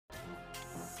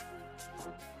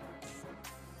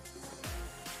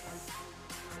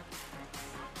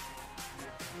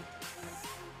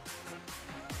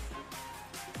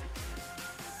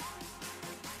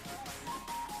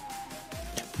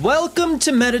Welcome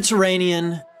to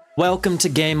Mediterranean. Welcome to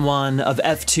game one of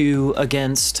F2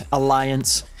 against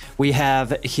Alliance. We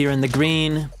have here in the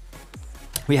green,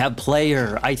 we have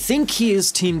player. I think he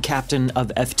is team captain of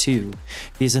F2.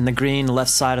 He's in the green left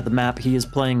side of the map. He is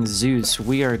playing Zeus.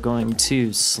 We are going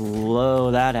to slow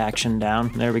that action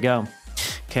down. There we go.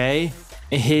 Okay.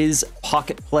 His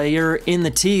pocket player in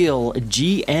the teal,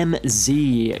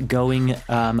 GMZ, going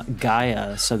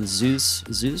Gaia. So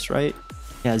Zeus, right?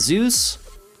 Yeah, Zeus,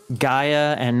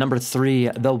 Gaia, and number 3,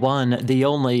 the one, the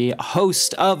only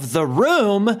host of the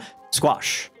room,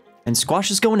 Squash. And Squash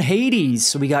is going Hades.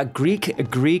 So we got Greek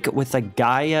with a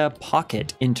Gaia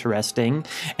pocket. Interesting.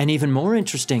 And even more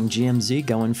interesting, GMZ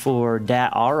going for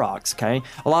Dat Aurochs. Okay.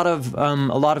 A lot of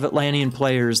Atlantean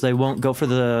players, they won't go for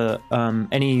the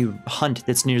any hunt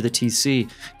that's near the TC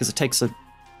because it takes a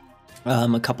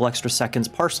couple extra seconds,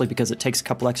 partially because it takes a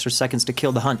couple extra seconds to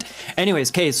kill the hunt.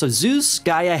 Anyways, okay, so Zeus,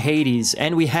 Gaia, Hades,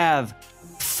 and we have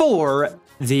for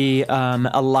the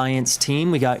Alliance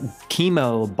team, we got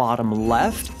Chemo bottom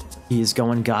left. He's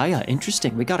going Gaia.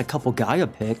 Interesting. We got a couple Gaia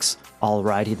picks.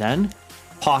 Alrighty then.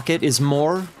 Pocket is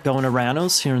more going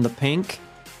Aranos here in the pink.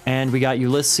 And we got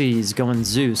Ulysses going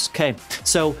Zeus. Okay,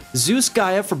 so Zeus,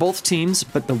 Gaia for both teams,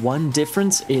 but the one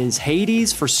difference is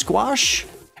Hades for Squash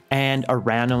and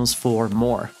Aranos for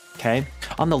more. Okay,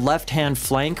 on the left-hand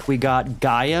flank, we got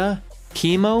Gaia,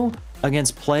 Chemo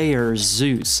against player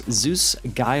Zeus. Zeus,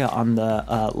 Gaia on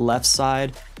the left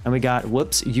side. And we got,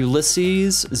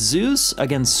 Ulysses, Zeus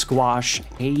against Squash,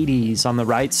 Hades on the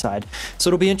right side. So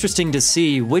it'll be interesting to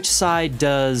see which side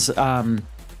does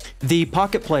the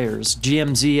pocket players,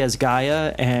 GMZ as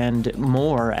Gaia and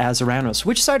more as Aranos.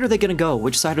 Which side are they going to go?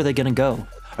 Which side are they going to go?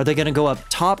 Are they going to go up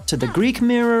top to the Greek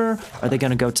mirror? Are they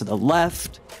going to go to the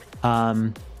left?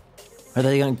 Are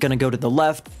they going to go to the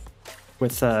left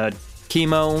with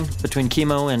Chemo, between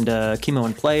Chemo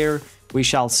and player? We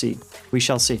shall see. We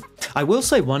shall see. I will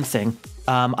say one thing.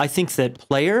 I think that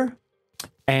player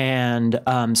and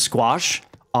Squash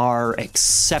are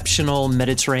exceptional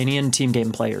Mediterranean team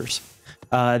game players.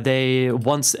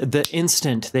 The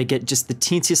instant they get just the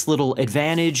teensiest little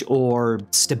advantage or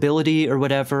stability or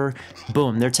whatever,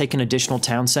 boom, they're taking additional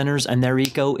town centers and their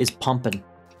eco is pumping.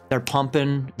 They're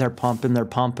pumping.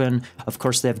 Of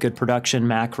course, they have good production,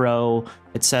 macro,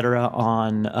 etc.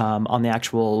 on the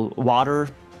actual water.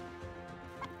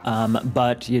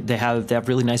 But they have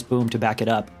really nice boom to back it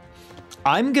up.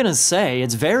 I'm gonna say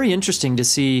it's very interesting to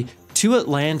see 2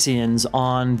 Atlanteans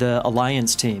on the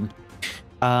Alliance team.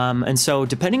 And so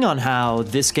depending on how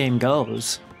this game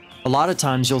goes, a lot of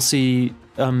times you'll see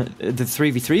the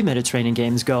 3v3 Mediterranean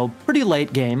games go pretty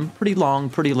late game, pretty long,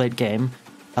 pretty late game.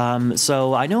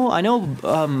 So I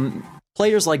know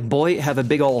players like Boit have a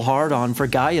big old hard on for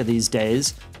Gaia these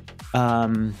days.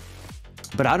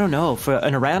 But I don't know, for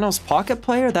an Aranos pocket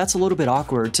player, that's a little bit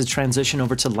awkward to transition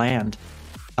over to land.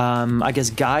 I guess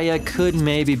Gaia could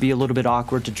maybe be a little bit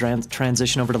awkward to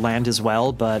transition over to land as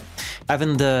well, but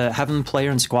having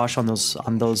player and Squash on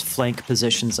those flank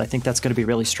positions, I think that's going to be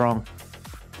really strong.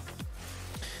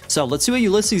 So let's see what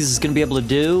Ulysses is going to be able to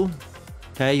do.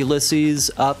 Okay, Ulysses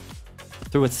up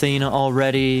through Athena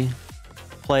already.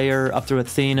 Player up through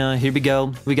Athena. Here we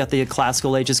go. We got the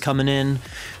classical ages coming in.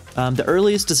 The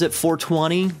earliest is at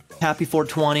 420. Happy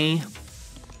 420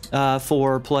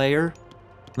 for player.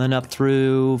 Then up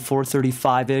through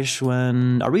 435-ish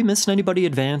when... Are we missing anybody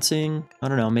advancing? I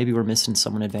don't know. Maybe we're missing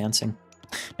someone advancing.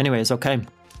 Anyways, okay.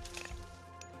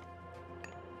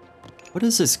 What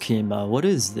is this, Chemo? What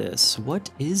is this? What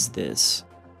is this?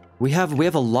 We have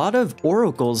a lot of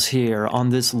oracles here on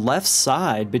this left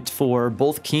side for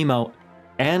both Chemo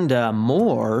and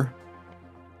more.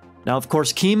 Now, of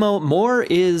course, Chemo, more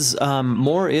is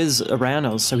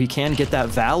Aranos, so he can get that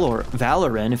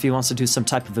Valor in if he wants to do some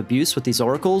type of abuse with these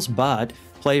oracles, but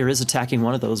player is attacking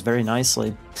one of those very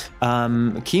nicely.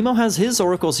 Chemo has his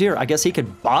oracles here. I guess he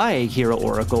could buy hero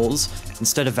oracles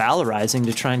instead of valorizing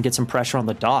to try and get some pressure on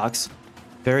the docks.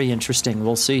 Very interesting.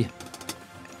 We'll see.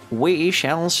 We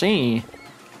shall see.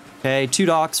 Okay, 2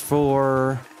 docks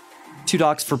for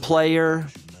player,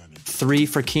 3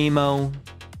 for Chemo.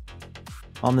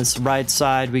 On this right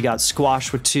side, we got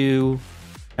Squash with 2,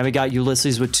 and we got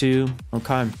Ulysses with 2.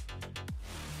 Okay.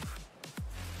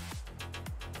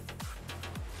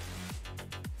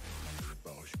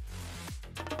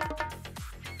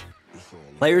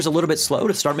 Player's a little bit slow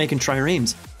to start making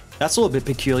triremes. That's a little bit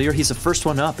peculiar. He's the first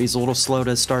one up. He's a little slow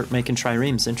to start making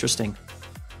triremes. Interesting.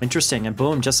 Interesting. And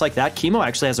boom, just like that, Chemo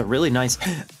actually has a really nice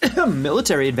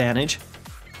military advantage.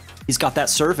 He's got that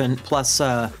servant plus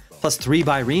 3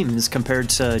 biremes compared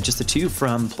to just the 2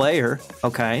 from player.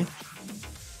 Okay.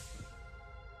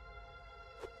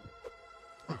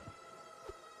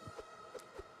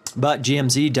 But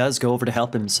GMZ does go over to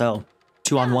help him, so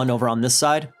 2-on-1 over on this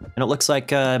side. And it looks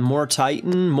like more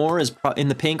Titan, more is in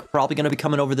the pink, probably going to be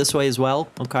coming over this way as well.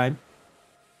 Okay.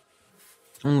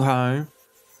 Okay.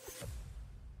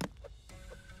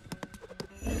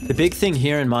 The big thing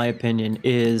here, in my opinion,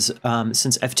 is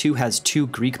since F2 has 2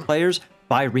 Greek players,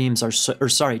 triremes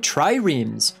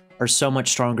are so much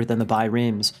stronger than the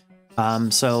biremes.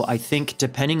 So I think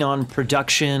depending on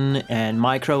production and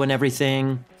micro and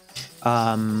everything,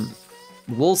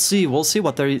 we'll see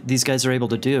what these guys are able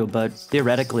to do. But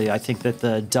theoretically, I think that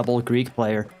the double Greek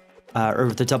player,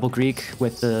 or the double Greek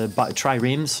with the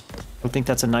triremes, I think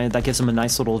that's that gives them a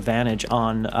nice little advantage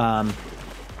on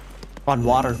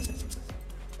water.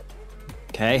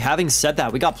 Okay, having said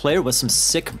that, we got player with some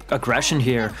sick aggression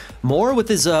here. More with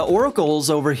his oracles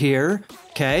over here.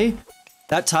 Okay,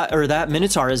 that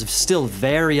Minotaur is still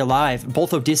very alive.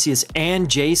 Both Odysseus and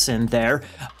Jason there.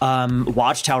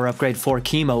 Watchtower upgrade for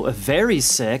Chemo, very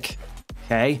sick.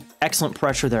 Okay, excellent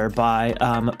pressure there by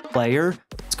player.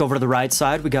 Let's go over to the right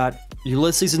side. We got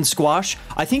Ulysses and Squash.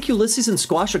 I think Ulysses and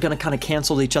Squash are going to kind of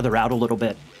cancel each other out a little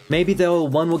bit. Maybe though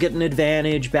one will get an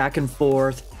advantage back and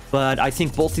forth. But I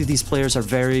think both of these players are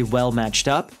very well matched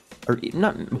up, or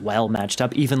not well matched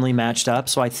up, evenly matched up.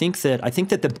 So I think that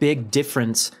the big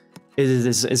difference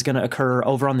is going to occur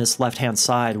over on this left-hand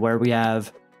side, where we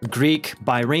have Greek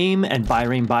bireme and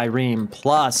bireme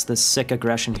plus the sick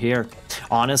aggression here.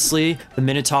 Honestly, the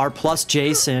Minotaur plus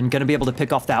Jason going to be able to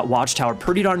pick off that Watchtower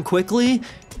pretty darn quickly.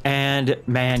 And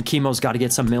man, Chemo's got to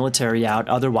get some military out,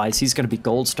 otherwise he's going to be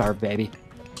gold starved, baby.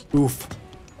 Oof.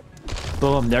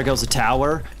 Boom, there goes the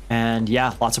tower. And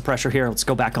yeah, lots of pressure here. Let's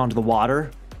go back onto the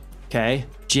water. Okay,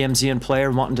 GMZ and player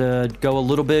wanting to go a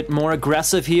little bit more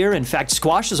aggressive here. In fact,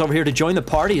 Squash is over here to join the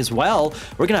party as well.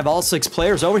 We're gonna have all 6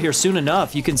 players over here soon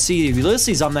enough. You can see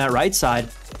Ulysses on that right side.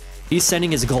 He's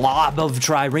sending his glob of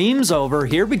triremes over.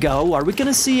 Here we go. Are we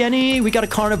gonna see any? We got a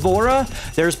Carnivora.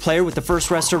 There's player with the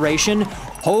first restoration.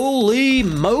 Holy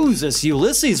Moses,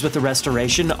 Ulysses with the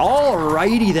restoration.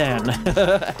 Alrighty then.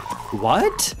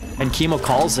 What? And Chemo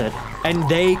calls it. And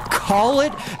they call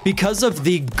it because of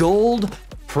the gold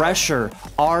pressure.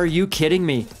 Are you kidding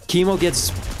me? Chemo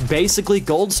gets basically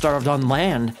gold starved on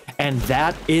land. And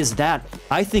that is that.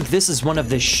 I think this is one of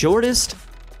the shortest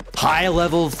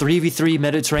high-level 3v3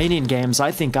 Mediterranean games I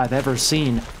think I've ever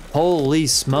seen. Holy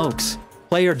smokes.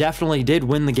 Player definitely did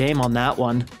win the game on that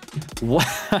one.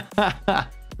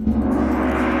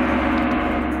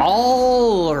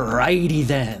 Alrighty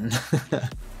then.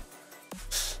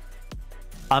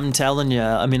 I'm telling you,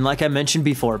 I mean, like I mentioned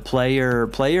before, player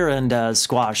and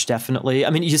Squash definitely. I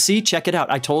mean, you see, check it out.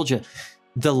 I told you,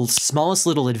 the smallest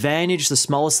little advantage, the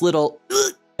smallest little...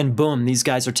 And boom, these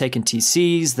guys are taking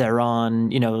TCs. They're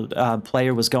on, you know,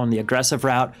 player was going the aggressive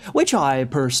route, which I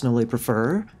personally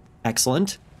prefer.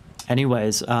 Excellent.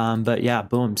 Anyways, but yeah,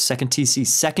 boom, second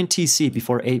TC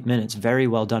before 8 minutes. Very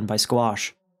well done by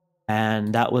Squash.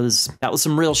 And that was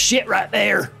some real shit right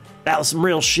there. That was some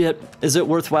real shit. Is it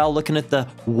worthwhile looking at the...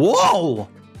 Whoa!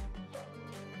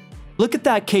 Look at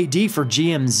that KD for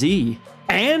GMZ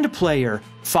and player.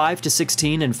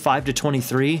 5-16 and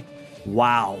 5-23.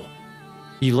 Wow.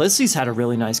 Ulysses had a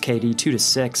really nice KD,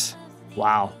 2-6.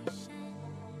 Wow.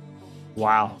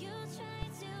 Wow.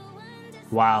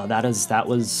 Wow, that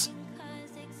was...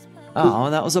 Oh,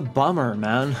 that was a bummer,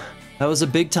 man. That was a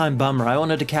big time bummer. I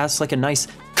wanted to cast like a nice,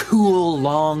 cool,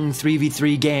 long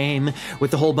 3v3 game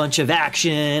with a whole bunch of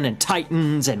action and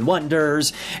titans and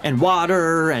wonders and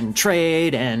water and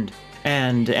trade and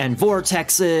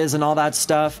vortexes and all that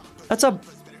stuff. I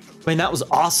mean, that was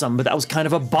awesome, but that was kind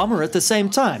of a bummer at the same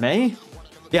time, eh?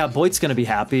 Yeah, Boit's going to be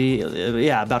happy.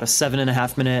 Yeah, about a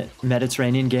 7.5 minute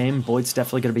Mediterranean game. Boit's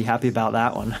definitely going to be happy about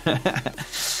that one.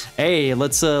 Hey,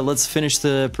 let's finish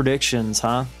the predictions,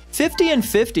 huh? 50 and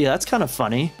 50, that's kind of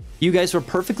funny. You guys were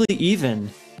perfectly even.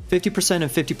 50%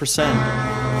 and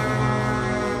 50%.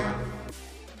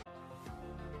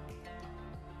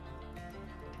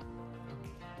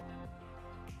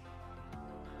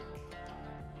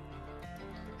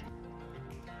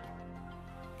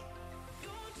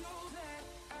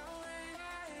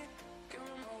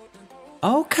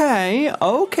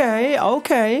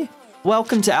 Okay.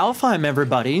 Welcome to Alfheim,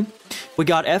 everybody. We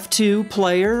got F2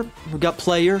 player. We got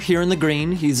player here in the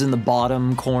green. He's in the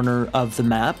bottom corner of the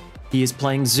map. He is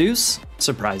playing Zeus.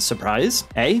 Surprise, surprise.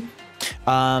 Hey.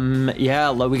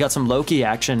 Yeah, we got some Loki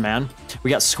action, man.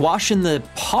 We got Squash in the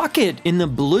pocket in the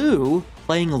blue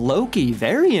playing Loki.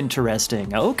 Very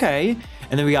interesting. Okay.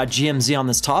 And then we got GMZ on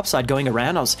this top side going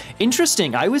Aranos.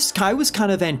 Interesting. I was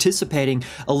kind of anticipating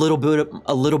a little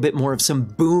bit more of some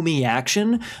boomy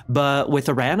action, but with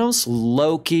Aranos,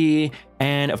 Loki,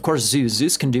 and of course Zeus.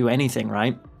 Zeus can do anything,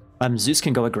 right? Zeus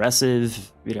can go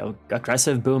aggressive, you know,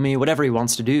 aggressive, boomy, whatever he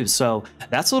wants to do. So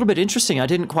that's a little bit interesting. I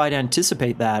didn't quite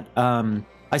anticipate that.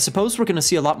 I suppose we're going to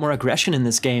see a lot more aggression in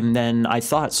this game than I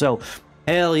thought. So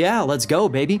hell yeah, let's go,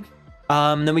 baby.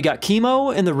 Then we got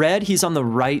Chemo in the red. He's on the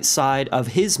right side of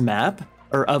his map,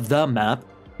 or of the map.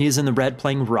 He's in the red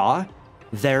playing Raw.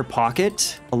 Their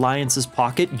pocket, Alliance's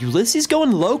pocket. Ulysses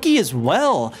going Loki as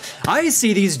well. I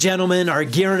see these gentlemen are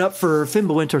gearing up for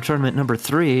Fimbulwinter Tournament number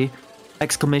 3.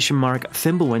 Exclamation mark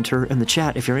Fimbulwinter in the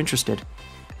chat if you're interested.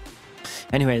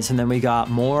 Anyways, and then we got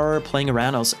more playing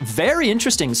Aranos. Very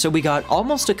interesting. So we got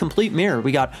almost a complete mirror.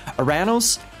 We got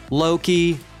Aranos,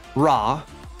 Loki, Ra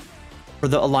for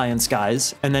the Alliance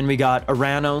guys. And then we got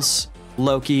Aranos,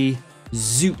 Loki,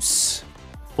 Zeus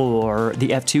for the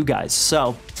F2 guys.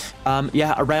 So,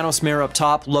 yeah, Aranos mirror up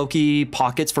top, Loki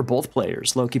pockets for both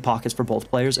players. Loki pockets for both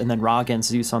players, and then Ra against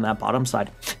Zeus on that bottom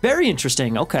side. Very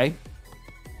interesting. Okay.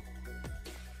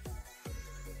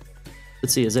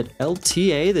 Let's see, is it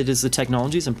LTA that is the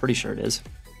technologies? I'm pretty sure it is.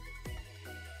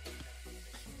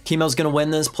 Chemo's going to win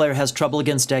this. Player has trouble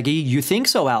against Deggy. You think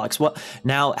so, Alex? Well,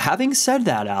 now, having said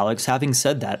that, Alex, having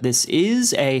said that, this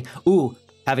is a... Ooh,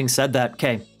 having said that,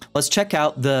 okay, let's check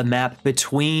out the map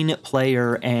between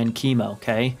player and Chemo,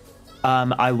 okay?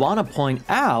 I want to point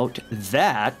out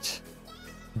that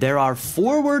there are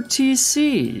forward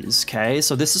TCs, okay?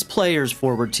 So this is player's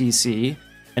forward TC.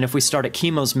 And if we start at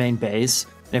Chemo's main base...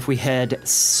 And if we head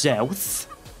south,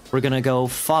 we're going to go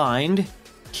find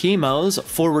Chemo's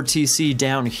forward TC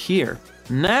down here.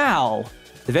 Now,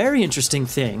 the very interesting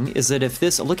thing is that if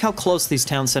this... Look how close these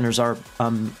town centers are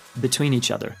between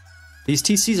each other. These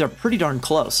TCs are pretty darn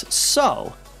close.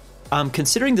 So,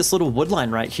 considering this little wood line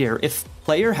right here, if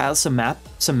player has some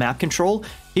map control,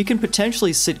 he can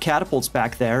potentially sit catapults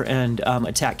back there and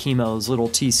attack Chemo's little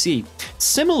TC.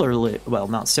 Similarly, well,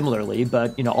 not similarly,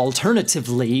 but, you know,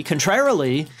 alternatively,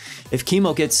 contrarily, if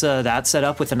Chemo gets that set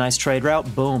up with a nice trade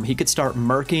route, boom, he could start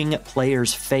murking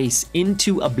player's face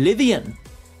into oblivion,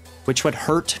 which would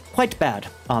hurt quite bad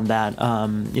on that,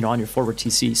 you know, on your forward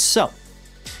TC. So,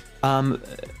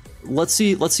 let's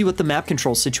see what the map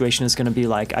control situation is going to be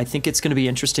like. I think it's going to be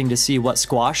interesting to see what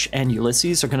Squash and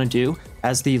Ulysses are going to do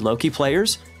as the Loki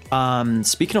players.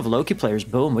 Speaking of Loki players,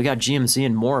 boom, we got GMZ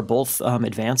and more both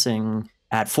advancing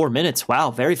at 4 minutes.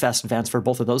 Wow, very fast advance for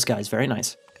both of those guys. Very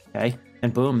nice. Okay,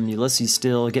 and boom, Ulysses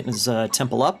still getting his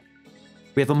temple up.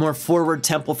 We have a more forward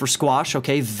temple for Squash.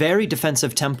 Okay, very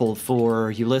defensive temple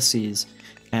for Ulysses.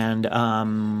 And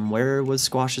where was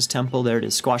Squash's temple? There it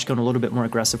is. Squash going a little bit more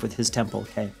aggressive with his temple.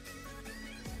 Okay.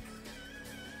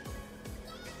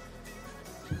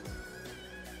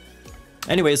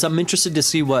 Anyways, I'm interested to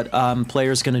see what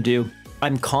player's going to do.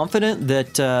 I'm confident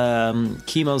that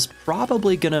Chemo's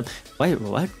probably going to... Wait,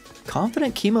 what?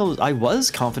 Confident Chemo... I was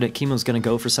confident Chemo's going to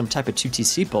go for some type of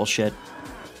 2TC bullshit.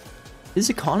 His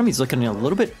economy's looking a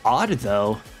little bit odd,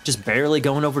 though. Just barely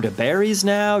going over to berries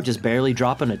now. Just barely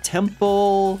dropping a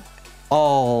temple.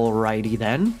 Alrighty,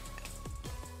 then.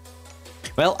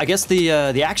 Well, I guess the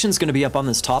action's going to be up on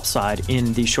this top side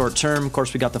in the short term. Of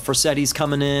course, we got the Forsettis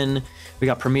coming in. We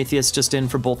got Prometheus just in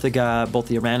for both the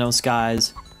Aranos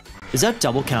guys. Is that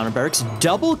double counter barracks?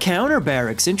 Double counter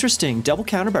barracks. Interesting. Double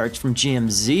counter barracks from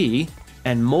GMZ.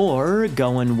 And more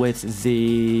going with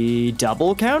the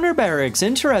double counter barracks.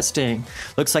 Interesting.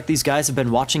 Looks like these guys have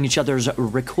been watching each other's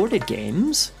recorded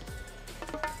games.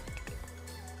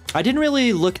 I didn't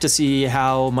really look to see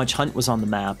how much hunt was on the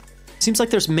map. Seems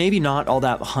like there's maybe not all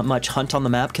that much hunt on the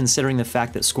map, considering the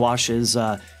fact that Squash is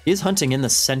hunting in the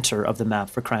center of the map,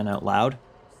 for crying out loud. A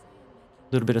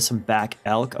little bit of some back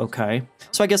elk, okay.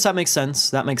 So I guess that makes sense.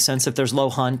 That makes sense if there's low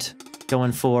hunt,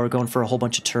 going for a whole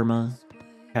bunch of Terma.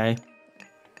 Okay.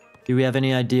 Do we have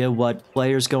any idea what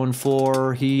player's going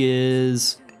for? He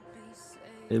is...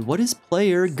 What is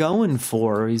player going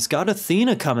for? He's got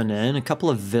Athena coming in, a couple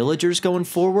of villagers going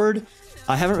forward.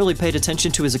 I haven't really paid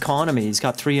attention to his economy. He's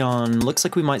got 3 on... Looks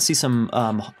like we might see some...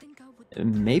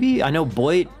 maybe? I know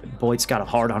Boit's got a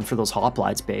hard-on for those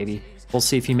hoplites, baby. We'll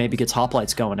see if he maybe gets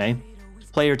hoplites going, eh?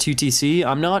 Player 2TC.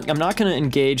 I'm not going to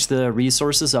engage the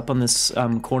resources up on this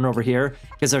corner over here,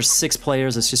 because there's 6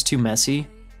 players. It's just too messy.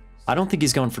 I don't think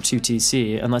he's going for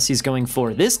 2TC, unless he's going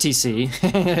for this TC.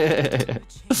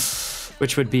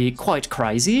 Which would be quite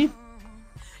crazy.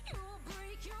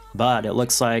 But it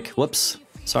looks like... Whoops.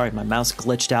 Sorry, my mouse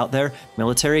glitched out there.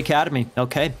 Military Academy.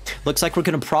 Okay. Looks like we're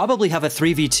going to probably have a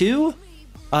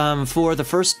 3v2 for the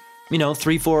first you know,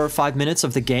 3, 4, 5 minutes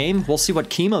of the game. We'll see what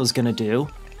Chemo's gonna do.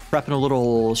 Prepping a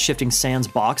little Shifting Sands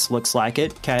box, looks like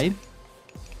it, okay.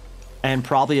 And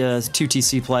probably a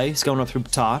 2TC play. He's going up through the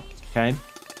top, okay.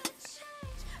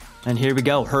 And here we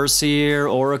go. Herseer,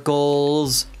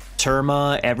 Oracles,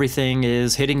 Terma, everything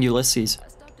is hitting Ulysses.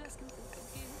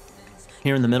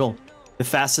 Here in the middle. The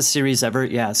fastest series ever?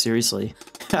 Yeah, seriously.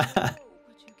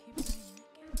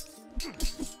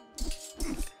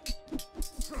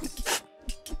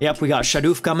 Yep, we got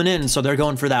Shadoof coming in, so they're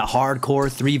going for that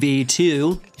hardcore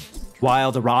 3v2,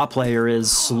 while the Raw player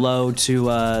is slow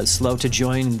to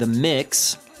join the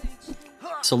mix.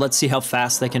 So let's see how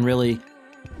fast they can really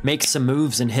make some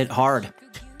moves and hit hard.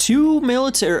 Two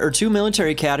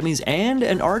military academies and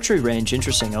an archery range.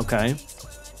 Interesting. Okay.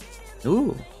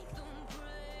 Ooh.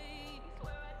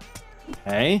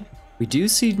 Okay. We do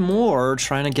see more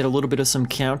trying to get a little bit of some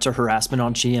counter harassment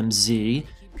on GMZ.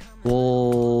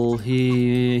 Well,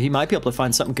 he might be able to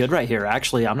find something good right here.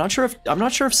 Actually, I'm not sure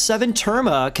if 7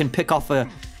 Terma can pick off a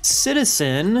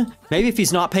citizen. Maybe if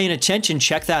he's not paying attention,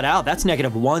 check that out. That's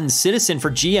 -1 citizen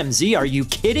for GMZ. Are you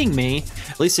kidding me?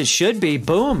 At least it should be.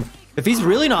 Boom. If he's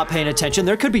really not paying attention,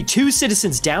 there could be 2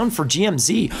 citizens down for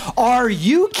GMZ. Are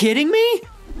you kidding me?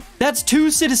 That's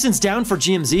 2 citizens down for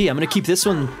GMZ. I'm gonna keep this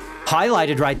one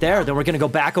highlighted right there. Then we're gonna go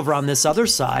back over on this other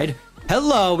side.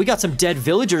 Hello, we got some dead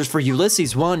villagers for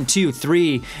Ulysses. 1, 2,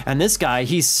 3. And this guy,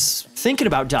 he's thinking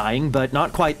about dying, but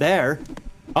not quite there.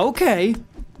 Okay.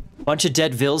 Bunch of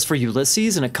dead vills for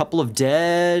Ulysses and a couple of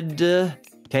dead...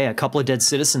 okay, a couple of dead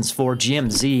citizens for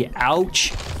GMZ.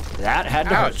 Ouch. That had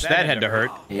to hurt. Ouch, that had to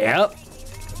hurt. Yep.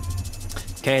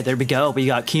 Okay, there we go. We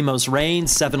got Chemo's reign,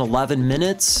 7-11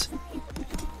 minutes.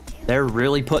 They're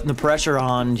really putting the pressure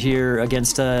on here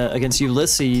against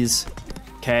Ulysses.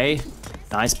 Okay.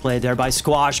 Nice play there by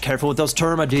Squash. Careful with those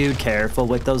Terma, dude. Careful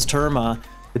with those Terma.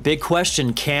 The big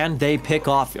question, can they pick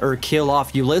off or kill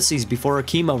off Ulysses before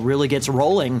Chemo really gets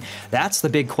rolling? That's the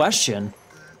big question.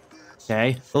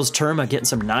 Okay, those Terma getting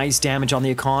some nice damage on the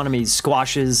economies.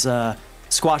 Squash's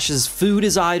food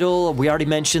is idle. We already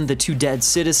mentioned the 2 dead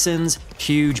citizens.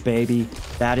 Huge, baby.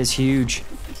 That is huge.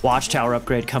 Watchtower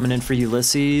upgrade coming in for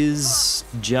Ulysses.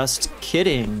 Just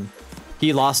kidding.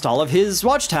 He lost all of his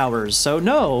watchtowers, so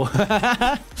no.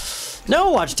 No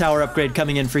watchtower upgrade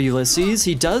coming in for Ulysses.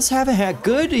 He does have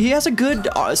he has a good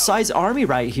size army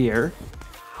right here.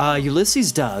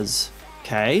 Ulysses does.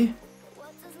 Okay.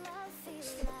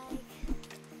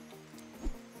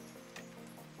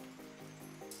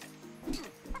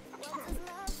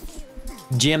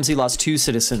 GMZ lost 2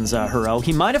 citizens, Hero.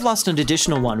 He might have lost an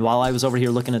additional one while I was over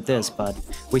here looking at this, but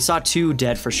we saw 2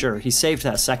 dead for sure. He saved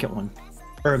that second one.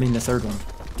 Or, I mean, the third one.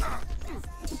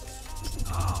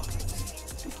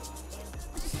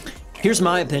 Here's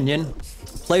my opinion.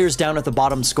 Players down at the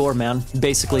bottom score, man.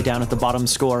 Basically down at the bottom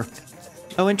score.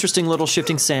 Oh, interesting little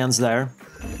Shifting Sands there.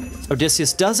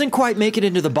 Odysseus doesn't quite make it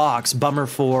into the box. Bummer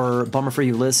for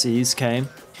Ulysses, okay.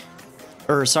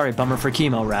 Or, sorry, bummer for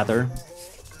Chemo, rather.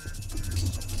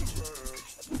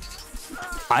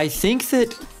 I think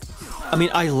that... I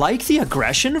mean, I like the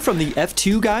aggression from the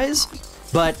F2 guys,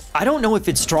 but I don't know if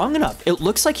it's strong enough. It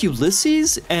looks like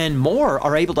Ulysses and more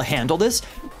are able to handle this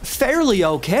fairly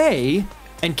okay.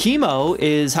 And Chemo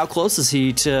is, how close is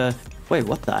he to... Wait,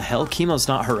 what the hell? Chemo's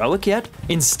not heroic yet?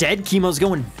 Instead, Chemo's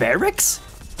going barracks?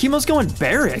 Chemo's going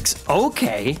barracks?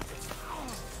 Okay.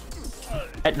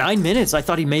 At 9 minutes, I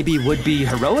thought he maybe would be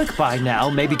heroic by now.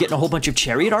 Maybe getting a whole bunch of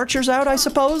chariot archers out, I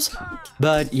suppose.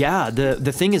 But yeah,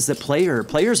 the thing is that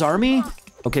Player's army...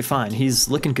 Okay, fine. He's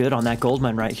looking good on that gold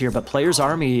mine right here, but Player's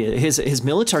army, his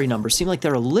military numbers seem like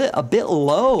they're a bit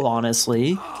low,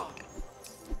 honestly.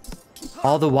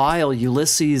 All the while,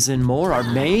 Ulysses and more are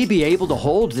maybe able to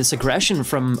hold this aggression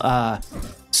from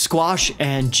Squash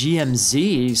and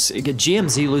GMZ.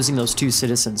 GMZ losing those 2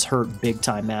 citizens hurt big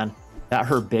time, man. That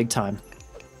hurt big time.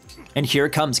 And here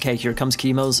comes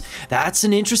Chemo's. That's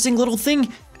an interesting little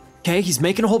thing. Okay, he's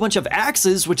making a whole bunch of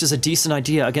axes, which is a decent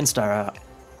idea against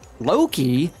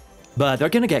Loki, but they're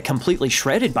gonna get completely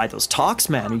shredded by those talks,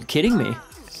 man. Are you kidding me?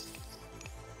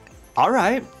 All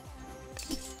right.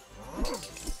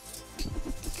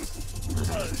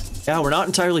 Yeah, we're not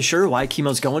entirely sure why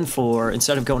Chemo's going for,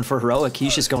 instead of going for heroic,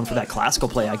 he's just going for that classical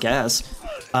play, I guess.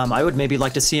 I would maybe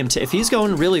like to see him, if he's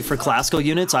going really for classical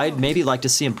units, I'd maybe like to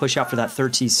see him push out for that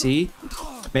 3rd TC.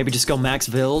 Maybe just go max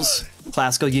vills,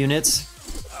 classical units.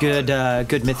 Good,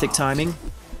 good mythic timing.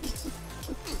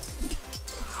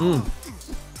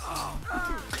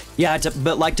 Yeah,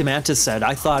 but like Demantis said,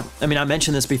 I mean, I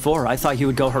mentioned this before, I thought he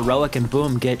would go heroic and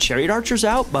boom, get chariot archers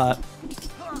out, but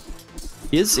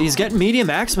He's getting medium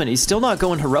axeman. He's still not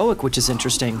going heroic, which is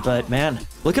interesting. But man,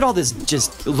 look at all this.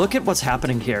 Just look at what's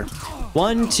happening here.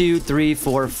 1, 2, 3,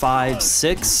 4, 5,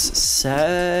 6,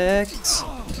 6.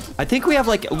 I think we have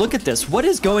like, look at this. What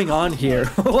is going on here?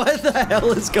 What the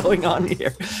hell is going on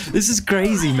here? This is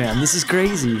crazy, man. This is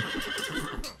crazy.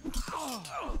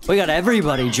 We got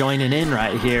everybody joining in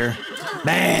right here.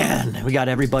 Man, we got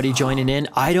everybody joining in.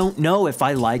 I don't know if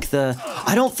I like the...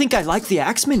 I don't think I like the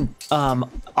Axeman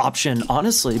option,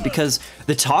 honestly, because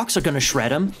the Talks are going to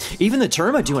shred him. Even the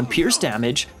Terma doing pierce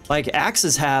damage. Like,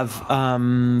 Axes have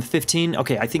 15...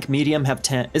 Okay, I think Medium have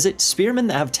 10... Is it Spearmen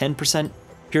that have 10%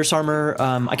 pierce armor?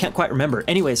 I can't quite remember.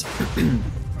 Anyways.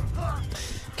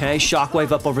 Okay,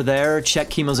 Shockwave up over there. Check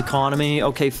Chemo's economy.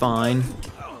 Okay, fine.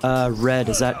 Red,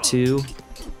 is that 2?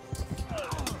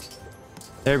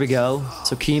 There we go.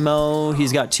 So Chemo,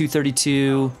 he's got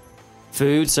 232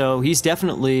 food, so he's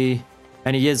definitely,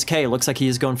 and he is, okay, looks like he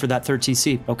is going for that 3rd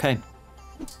TC. Okay.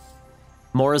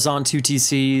 Mora's on 2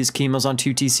 TCs, Chemo's on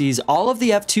 2 TCs. All of the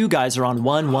F2 guys are on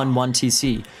 1, 1, 1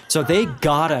 TC. So they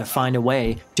gotta find a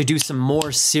way to do some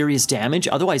more serious damage,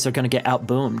 otherwise they're gonna get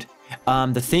outboomed.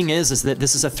 The thing is that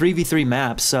this is a 3v3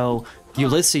 map, so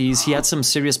Ulysses, he had some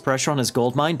serious pressure on his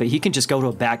gold mine, but he can just go to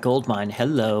a back gold mine.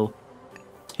 Hello.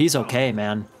 He's okay,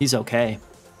 man. He's okay.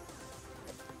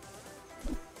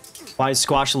 Why is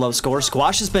Squash a low score?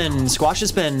 Squash has been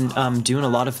doing a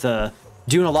lot of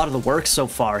the work so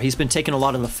far. He's been taking a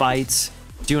lot of the fights,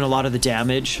 doing a lot of the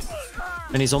damage,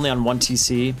 and he's only on 1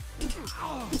 TC.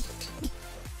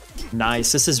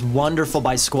 Nice. This is wonderful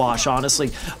by Squash.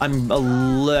 Honestly,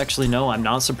 actually no, I'm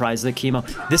not surprised that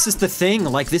Chemo. This is the thing.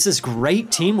 Like, this is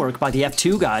great teamwork by the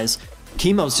F2 guys.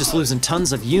 Chemo's just losing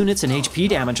tons of units and HP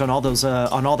damage on all those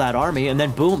on all that army, and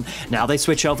then boom, now they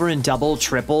switch over and double,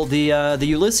 triple the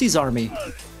Ulysses army.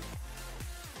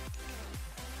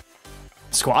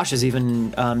 Squash is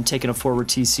even taking a forward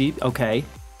TC. Okay,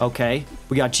 okay.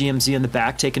 We got GMZ in the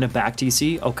back taking a back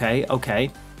TC. Okay,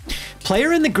 okay.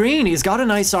 Player in the green, he's got a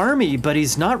nice army, but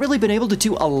he's not really been able to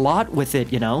do a lot with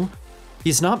it, you know?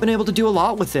 He's not been able to do a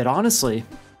lot with it, honestly.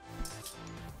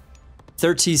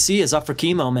 3rd TC is up for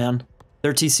Chemo, man.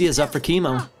 3rd TC is up for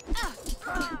Chemo.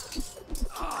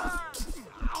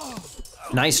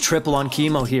 Nice triple on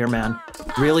Chemo here, man.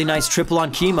 Really nice triple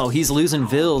on Chemo. He's losing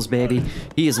Vils, baby.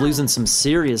 He is losing some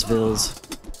serious Vils.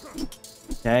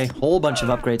 Okay, whole bunch of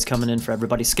upgrades coming in for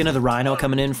everybody. Skin of the Rhino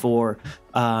coming in for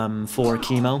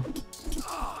Chemo.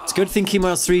 It's a good thing Chemo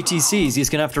has 3 TCs.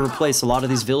 He's gonna have to replace a lot of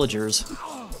these villagers.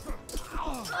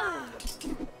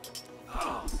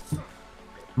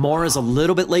 Moore is a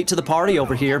little bit late to the party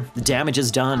over here. The damage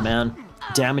is done, man.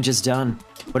 Damage is done.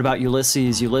 What about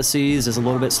Ulysses? Ulysses is a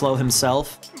little bit slow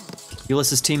himself.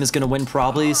 Ulysses' team is going to win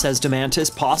probably, says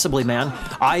Demantis. Possibly, man.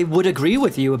 I would agree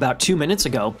with you about 2 minutes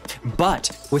ago.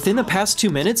 But within the past 2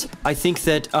 minutes, I think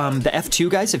that the F2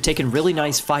 guys have taken really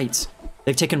nice fights.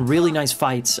 They've taken really nice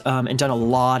fights and done a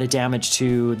lot of damage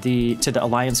to the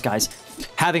Alliance guys.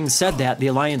 Having said that, the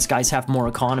Alliance guys have more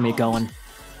economy going.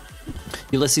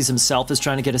 Ulysses himself is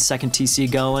trying to get a 2nd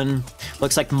TC going.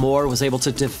 Looks like Moore was able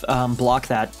to block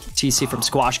that TC from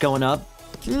Squash going up.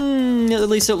 At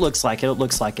least it looks like it. It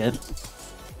looks like it.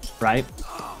 Right?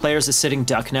 Players is sitting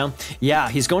duck now. Yeah,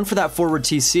 he's going for that forward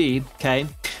TC, okay?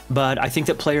 But I think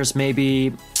that players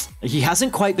maybe... He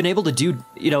hasn't quite been able to do,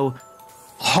 you know,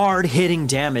 hard-hitting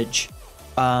damage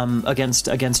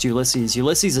against Ulysses.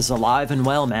 Ulysses is alive and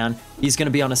well, man. He's going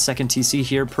to be on a 2nd TC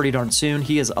here pretty darn soon.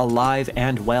 He is alive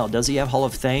and well. Does he have Hall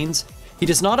of Thanes? He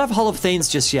does not have Hall of Thanes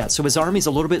just yet, so his army's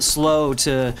a little bit slow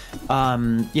to,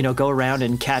 you know, go around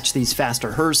and catch these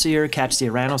faster Hersier, catch the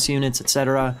Aranos units,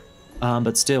 etc.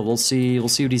 But still, we'll see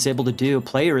what he's able to do.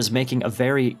 Player is making a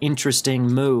very interesting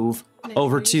move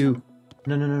over to...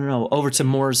 No. Over to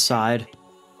Moore's side.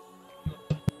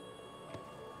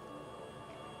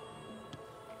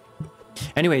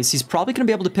 Anyways, he's probably going to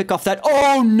be able to pick off that...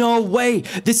 Oh, no way!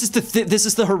 This is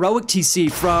the heroic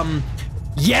TC from...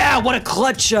 Yeah, what a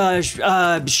clutch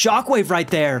shockwave right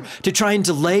there to try and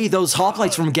delay those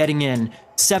hoplites from getting in.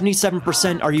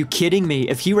 77%, are you kidding me?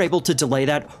 If he were able to delay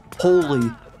that,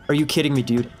 holy... Are you kidding me,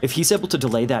 dude? If he's able to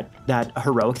delay that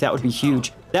heroic, that would be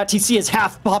huge. That TC is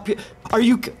half popular. Are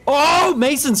you... Oh,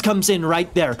 Mason's comes in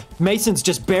right there. Mason's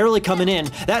just barely coming in.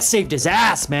 That saved his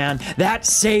ass, man. That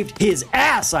saved his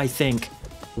ass, I think.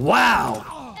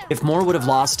 Wow. If Moore would have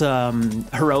lost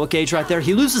heroic age right there,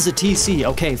 he loses a TC.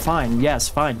 Okay, fine. Yes,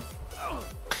 fine.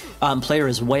 Player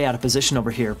is way out of position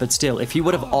over here, but still, if he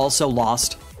would have also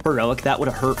lost heroic, that would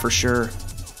have hurt for sure.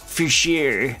 For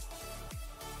sure.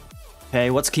 Okay,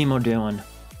 what's Chemo doing?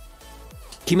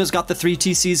 Chemo's got the 3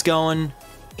 TCs going.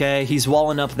 Okay, he's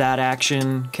walling up that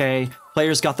action. Okay,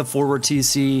 Player's got the forward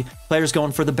TC. Player's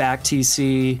going for the back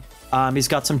TC. He's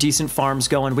got some decent farms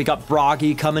going. We got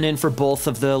Bragi coming in for both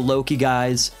of the Loki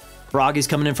guys. Bragi's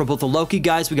coming in for both the Loki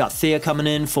guys. We got Thea coming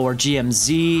in for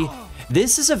GMZ.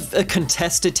 This is a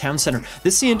contested town center.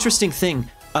 This is the interesting thing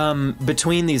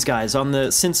between these guys.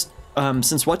 Since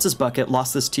What's His Bucket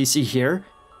lost this TC here,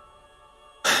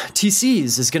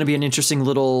 TCs is going to be an interesting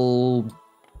little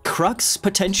crux,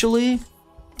 potentially.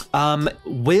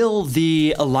 Will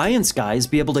the Alliance guys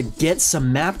be able to get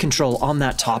some map control on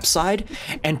that top side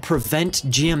and prevent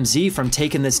GMZ from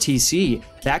taking this TC?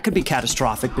 That could be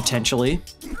catastrophic, potentially.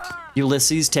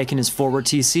 Ulysses taking his forward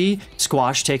TC.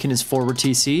 Squash taking his forward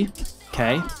TC.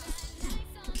 Okay.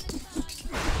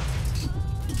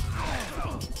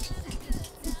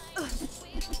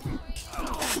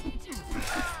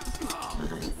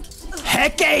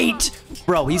 Hecate!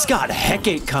 Bro, he's got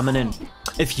Hecate coming in.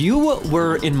 If you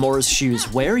were in Moore's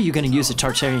shoes, where are you going to use a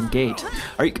Tartarian Gate?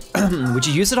 Are you, would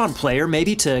you use it on player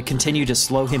maybe to continue to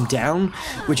slow him down?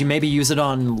 Would you maybe use it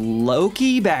on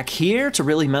Loki back here to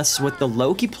really mess with the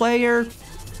Loki player?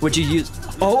 Would you use...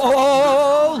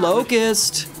 Oh,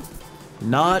 Locust!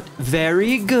 Not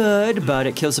very good, but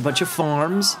it kills a bunch of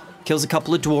farms. Kills a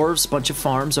couple of dwarves, bunch of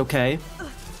farms, okay.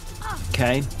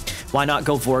 Okay, why not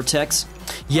go Vortex?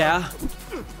 Yeah.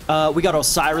 We got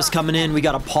Osiris coming in. We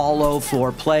got Apollo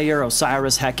for player.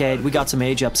 Osiris, Hecate. We got some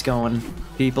age ups going,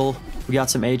 people. We got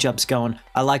some age ups going.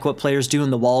 I like what players do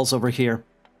in the walls over here.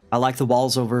 I like the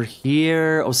walls over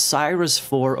here. Osiris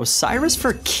for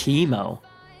chemo.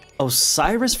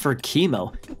 Osiris for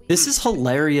chemo. This is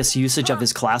hilarious usage of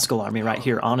his classical army right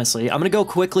here, honestly. I'm gonna go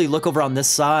quickly look over on this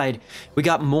side. We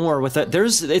got more with it.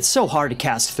 It's so hard to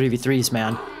cast 3v3s,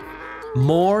 man.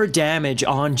 More damage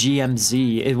on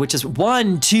GMZ, which is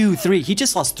 1, 2, 3. He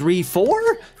just lost 3,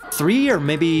 4? 3, or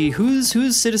maybe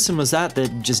whose citizen was that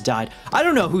just died? I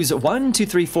don't know who's 1, 2,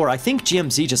 3, 4. I think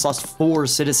GMZ just lost 4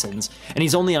 citizens, and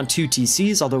he's only on 2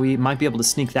 TCs, although we might be able to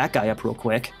sneak that guy up real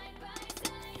quick.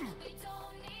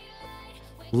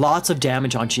 Lots of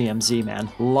damage on GMZ, man.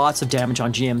 Lots of damage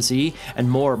on GMZ,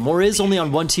 and more. More is only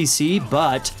on 1 TC,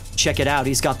 but check it out.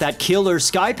 He's got that killer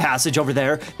Sky Passage over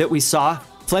there that we saw.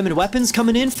 Flaming weapons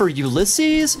coming in for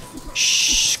Ulysses.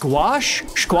 Squash?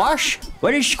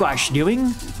 What is Squash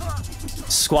doing?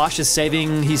 Squash is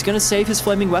saving... He's gonna save his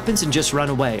flaming weapons and just run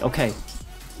away. Okay.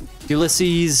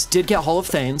 Ulysses did get Hall of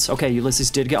Thanes. Okay, Ulysses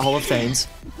did get Hall of Thanes.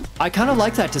 I kind of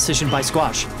like that decision by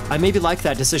Squash. I maybe like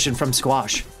that decision from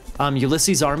Squash.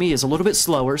 Ulysses' army is a little bit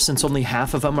slower since only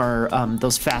half of them are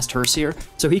those fast Hersier,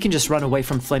 so he can just run away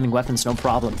from flaming weapons, no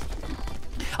problem.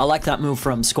 I like that move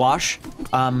from Squash.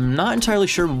 Not entirely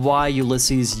sure why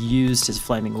Ulysses used his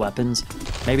flaming weapons.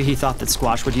 Maybe he thought that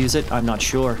Squash would use it. I'm not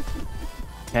sure.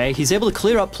 Okay, he's able to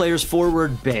clear up player's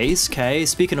forward base. Okay,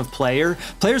 speaking of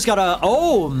player's got a...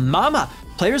 Oh, mama!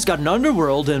 Player's got an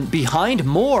Underworld and behind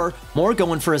more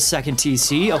going for a second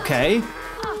TC. Okay.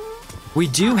 We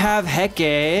do have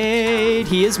Hecate.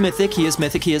 He is mythic,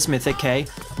 okay.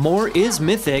 More is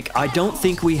mythic. I don't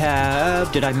think we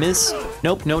have... Did I miss?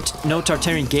 Nope, no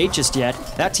Tartarian Gate just yet.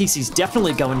 That TC's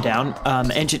definitely going down.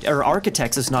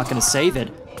 Architects is not going to save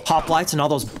it. Hoplites and all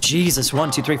those... Jesus,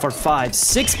 1, 2, 3, 4, 5,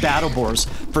 6 battle bores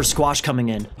for Squash coming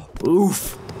in.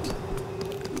 Oof.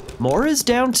 More is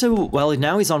down to... Well,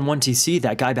 now he's on 1 TC,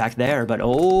 that guy back there, but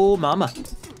oh, mama.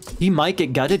 He might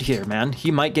get gutted here, man. He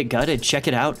might get gutted. Check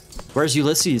it out. Where's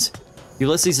Ulysses?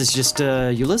 Ulysses is just,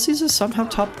 Ulysses is somehow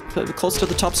close to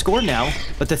the top score now.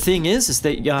 But the thing is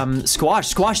that,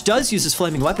 Squash does use his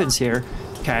flaming weapons here.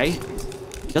 Okay.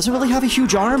 Doesn't really have a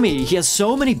huge army. He has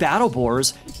so many battle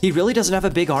bores. He really doesn't have a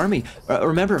big army.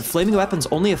 Remember, flaming weapons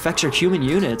only affects your human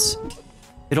units.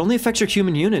 It only affects your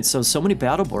human units, so many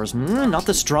battle bores. Not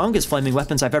the strongest flaming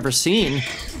weapons I've ever seen.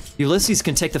 Ulysses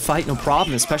can take the fight no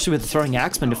problem, especially with throwing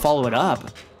Axeman to follow it up.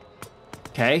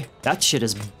 Okay, that shit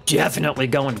is definitely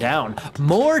going down.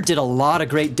 Moore did a lot of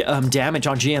great damage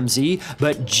on GMZ,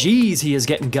 but geez, he is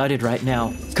getting gutted right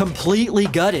now. Completely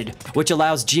gutted, which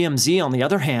allows GMZ, on the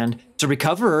other hand, to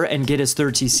recover and get his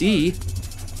 3rd TC.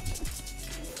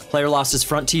 Player lost his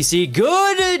front TC.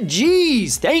 Good,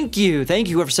 geez, thank you,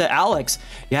 whoever said Alex.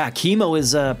 Yeah, Chemo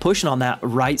is pushing on that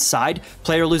right side.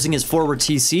 Player losing his forward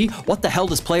TC. What the hell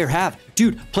does player have?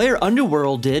 Dude, player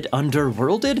underworlded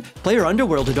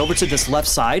over to this left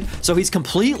side, so he's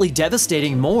completely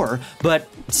devastating more, but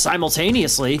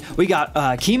simultaneously, we got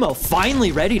Chemo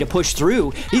finally ready to push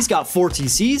through. He's got 4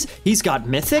 TCs, he's got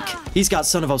Mythic, he's got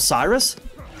Son of Osiris.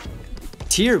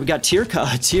 Tier, we got Tier,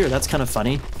 that's kind of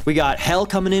funny. We got Hell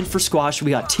coming in for Squash.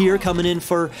 We got Tier coming in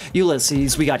for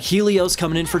Ulysses. We got Helios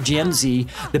coming in for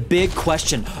GMZ. The big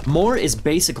question, Moore is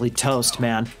basically toast,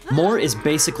 man. Moore is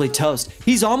basically toast.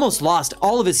 He's almost lost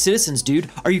all of his citizens, dude.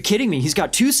 Are you kidding me? He's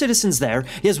got 2 citizens there.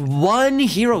 He has 1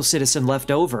 hero citizen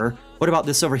left over. What about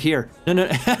this over here? No.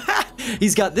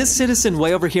 He's got this citizen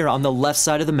way over here on the left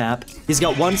side of the map. He's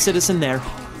got 1 citizen there.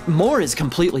 Moore is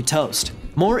completely toast.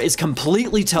 Moore is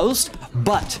completely toast,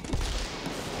 but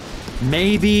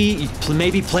maybe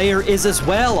player is as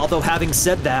well. Although having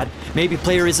said that, maybe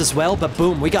player is as well, but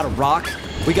boom, we got a rock.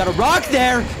 We got a rock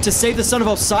there to save the Son of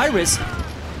Osiris.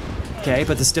 Okay,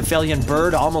 but the Stephalian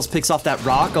Bird almost picks off that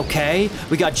rock. Okay,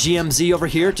 we got GMZ over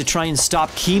here to try and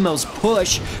stop Chemo's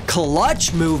push.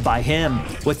 Clutch move by him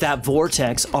with that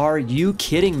Vortex. Are you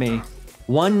kidding me?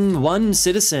 One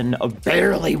citizen,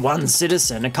 barely 1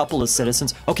 citizen, a couple of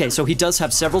citizens. Okay, so he does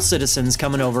have several citizens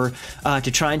coming over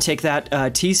to try and take that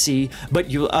TC,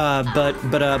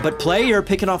 but player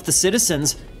picking off the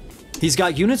citizens. He's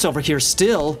got units over here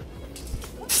still.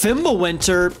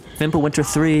 Fimblewinter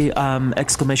 3,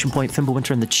 exclamation point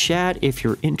Fimblewinter in the chat if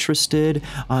you're interested.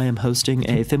 I am hosting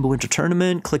a Fimblewinter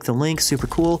tournament. Click the link, super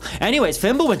cool. Anyways,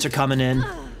 Fimblewinter coming in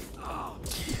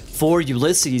for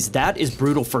Ulysses. That is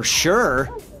brutal for sure.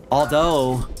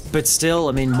 Although, but still,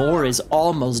 I mean, Moore is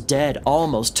almost dead,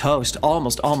 almost toast,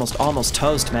 almost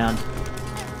toast, man.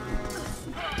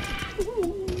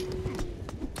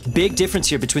 Big difference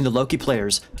here between the Loki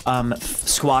players.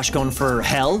 Squash going for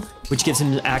Hell, which gives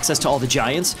him access to all the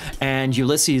giants, and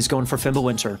Ulysses going for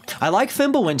Fimblewinter. I like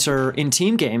Fimblewinter in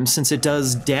team games since it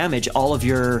does damage all of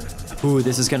your... Ooh,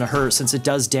 this is gonna hurt, since it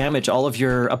does damage all of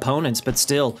your opponents, but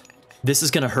still, this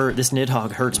is gonna hurt. This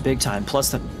Nidhogg hurts big time.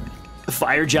 Plus the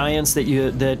fire giants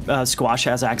that Squash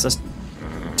has access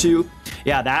to.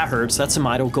 Yeah, that hurts. That's some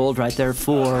idle gold right there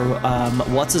for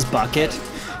what's his bucket.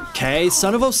 Okay,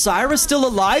 Son of Osiris still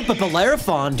alive, but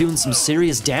Bellerophon doing some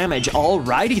serious damage.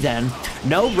 Alrighty then.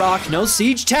 No rock, no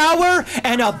siege tower,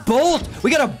 and a bolt.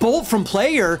 We got a bolt from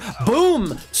player.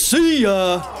 Boom. See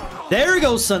ya. There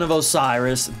goes Son of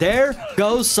Osiris. There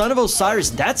goes Son of Osiris.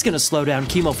 That's going to slow down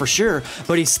Chemo for sure,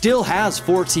 but he still has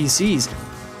 4 TCs.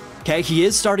 Okay, he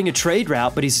is starting a trade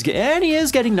route, but he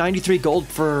is getting 93 gold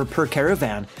per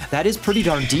caravan. That is pretty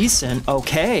darn decent.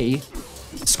 Okay.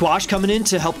 Squash coming in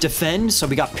to help defend. So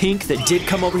we got Pink that did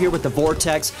come over here with the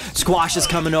Vortex. Squash is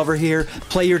coming over here.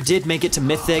 Player did make it to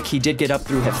Mythic. He did get up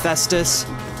through Hephaestus.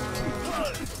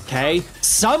 Okay,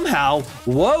 somehow,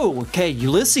 whoa, okay,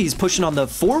 Ulysses pushing on the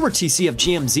forward TC of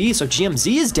GMZ, so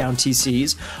GMZ is down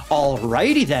TCs.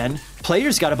 Alrighty then.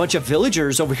 Player's got a bunch of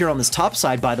villagers over here on this top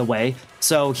side, by the way.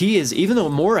 So he is, even though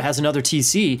Mora has another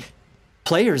TC,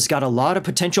 player's got a lot of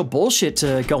potential bullshit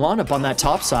to go on up on that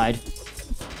top side.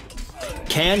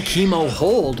 Can Chemo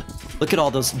hold? Look at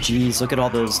all those, geez, look at all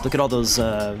those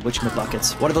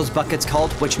witchma-buckets. What are those buckets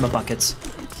called? Witchma-buckets.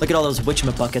 Look at all those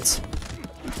witchma-buckets.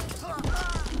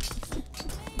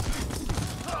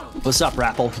 What's up,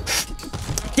 Rapple?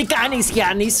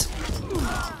 Yanis.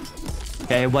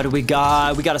 Okay, what do we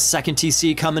got? We got a second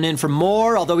TC coming in for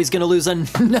Moore, although he's gonna lose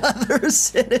another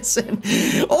citizen.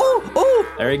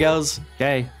 Oh, there he goes.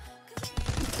 Okay.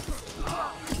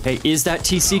 Hey, is that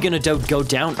TC gonna go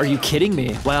down? Are you kidding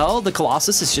me? Well, the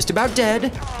Colossus is just about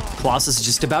dead. Colossus is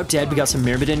just about dead. We got some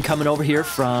Myrmidon coming over here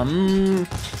from...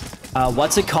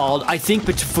 what's it called? I think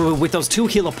with those 2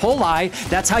 Helipoli,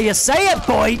 that's how you say it,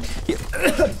 Boit!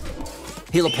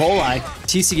 Helipoli.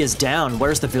 TC is down.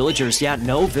 Where's the villagers? Yeah,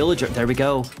 no villager. There we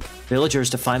go. Villagers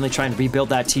to finally try and rebuild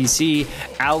that TC.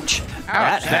 Ouch.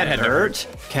 That had hurt.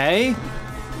 Okay.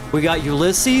 We got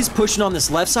Ulysses pushing on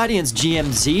this left side against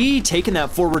GMZ, taking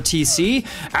that forward TC.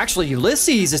 Actually,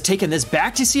 Ulysses is taking this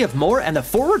back TC of Moore and the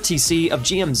forward TC of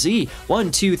GMZ.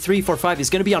 1, 2, 3, 4, 5. He's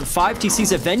going to be on 5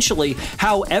 TCs eventually.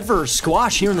 However,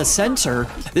 Squash here in the center.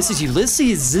 This is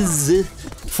Ulysses'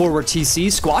 forward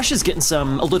TC. Squash is getting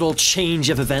a little change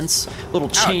of events, a little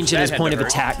change in his point of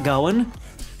attack going.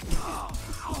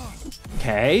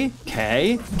 Okay.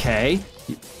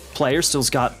 Player still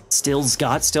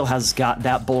has got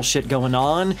that bullshit going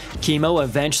on. Chemo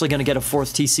eventually going to get a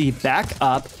 4th TC back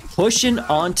up, pushing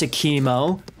on to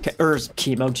Chemo.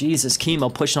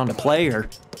 Chemo pushing on to player.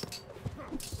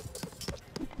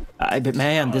 But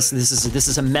man, this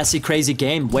is a messy, crazy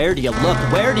game. Where do you look?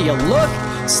 Where do you look?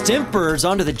 Stimpers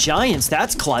onto the Giants.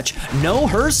 That's clutch. No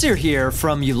Hersir here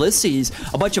from Ulysses.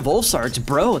 A bunch of Ulsarts.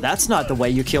 Bro, that's not the way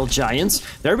you kill Giants.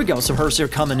 There we go. Some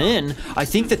Hersir coming in. I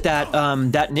think that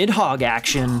Nidhogg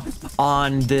action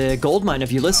on the gold mine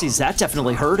of Ulysses, that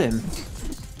definitely hurt him.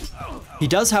 He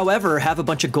does, however, have a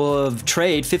bunch of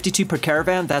trade. 52 per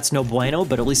caravan, that's no bueno,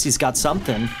 but at least he's got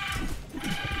something.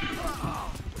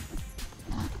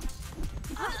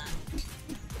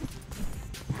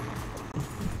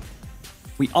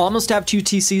 We almost have 2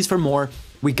 TCs for more.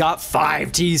 We got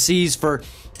 5 TCs for...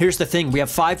 Here's the thing, we have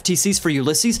 5 TCs for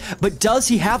Ulysses, but does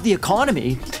he have the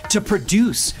economy to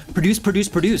produce?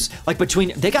 Like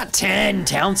between, they got 10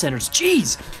 town centers.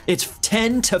 Jeez, it's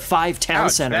 10 to 5 town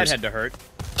centers. That had to hurt.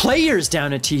 Players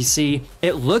down at TC,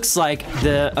 it looks like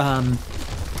the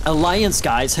Alliance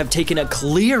guys have taken a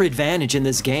clear advantage in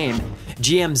this game.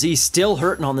 GMZ still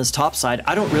hurting on this top side.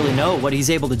 I don't really know what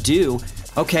he's able to do.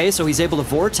 Okay, so he's able to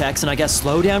vortex, and I guess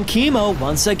slow down Chemo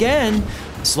once again.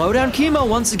 Slow down Chemo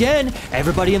once again.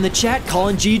 Everybody in the chat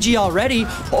calling GG already.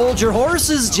 Hold your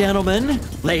horses, gentlemen.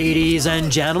 Ladies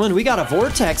and gentlemen, we got a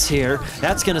vortex here.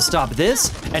 That's gonna stop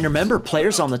this. And remember,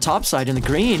 players on the top side in the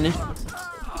green,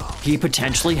 he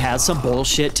potentially has some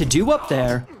bullshit to do up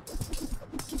there.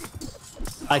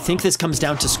 I think this comes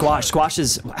down to Squash.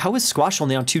 How is Squash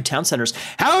only on 2 town centers?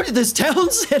 How did this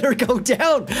town center go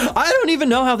down? I don't even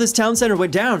know how this town center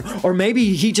went down. Or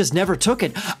maybe he just never took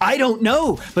it. I don't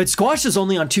know. But Squash is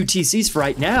only on 2 TCs for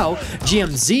right now.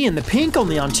 GMZ and the Pink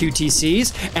only on 2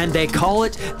 TCs. And they call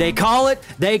it.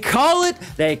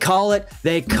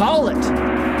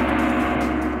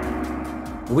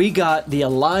 We got the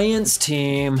Alliance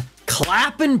team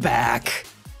clapping back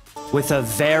with a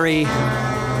very...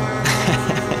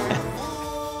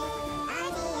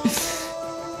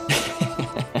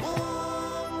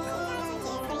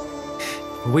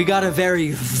 We got a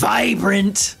very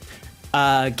vibrant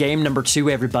game number 2,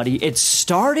 everybody. It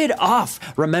started off,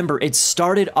 remember, it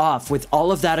started off with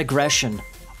all of that aggression.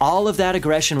 All of that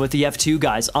aggression with the F2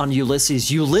 guys on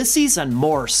Ulysses. Ulysses and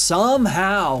more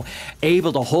somehow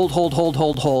able to hold.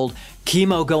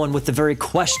 Chemo going with the very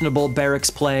questionable barracks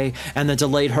play and the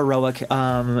delayed heroic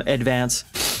advance.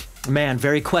 Man,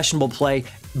 very questionable play.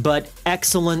 But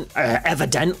excellent,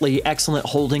 evidently excellent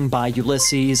holding by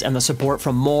Ulysses and the support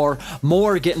from Moore.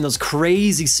 Moore getting those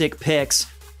crazy sick picks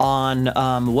on,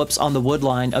 on the wood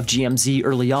line of GMZ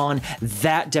early on.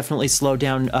 That definitely slowed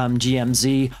down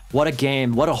GMZ. What a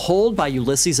game. What a hold by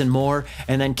Ulysses and Moore.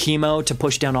 And then Chemo to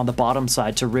push down on the bottom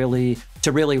side to really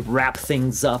wrap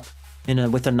things up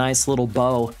with a nice little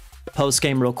bow. Post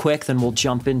game real quick, then we'll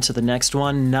jump into the next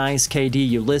one. Nice KD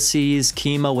Ulysses,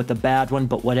 Chemo with the bad one,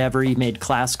 but whatever. He made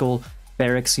classical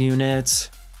barracks units.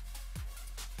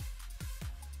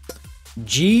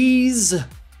 Jeez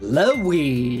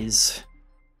Louise.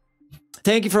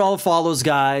 Thank you for all the follows,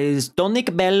 guys.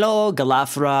 Donik Bello,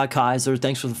 Galafra, Kaiser.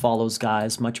 Thanks for the follows,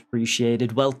 guys. Much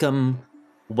appreciated. Welcome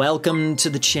to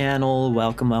the channel.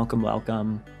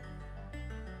 Welcome.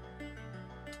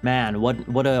 Man,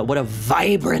 what a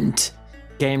vibrant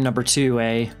game number 2,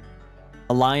 eh?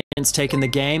 Alliance taking the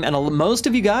game, and most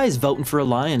of you guys voting for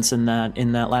Alliance in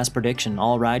that last prediction.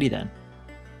 Alrighty then.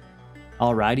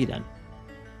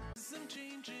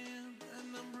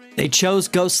 They chose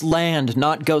Ghost Land,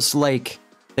 not Ghost Lake.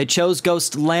 They chose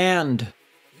Ghost Land.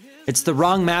 It's the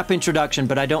wrong map introduction,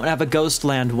 but I don't have a Ghost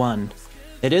Land one.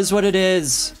 It is what it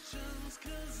is.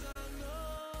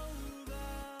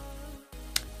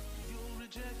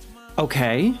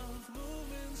 Okay.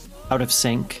 Out of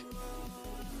sync.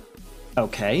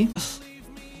 Okay.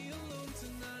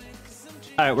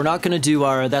 Alright, we're not gonna do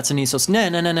our That's an Isos.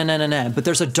 Nah. But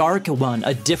there's a dark one,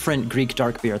 a different Greek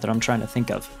dark beer that I'm trying to think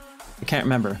of. I can't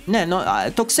remember.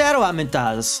 Toxero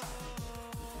amentas.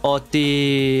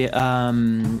 Oti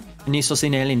Nisos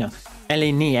in Elino.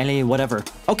 Eleni, whatever.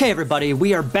 Okay, everybody,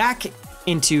 we are back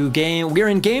into game. We're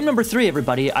in game number 3,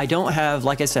 everybody. I don't have,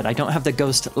 like I said, I don't have the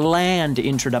Ghost Land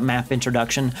map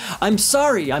introduction. I'm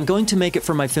sorry. I'm going to make it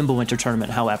for my Fimbulwinter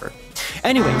tournament, however.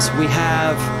 Anyways, we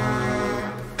have...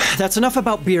 That's enough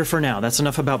about beer for now.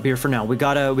 We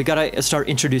gotta start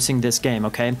introducing this game,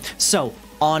 okay? So,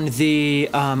 on the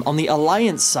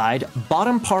Alliance side,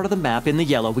 bottom part of the map in the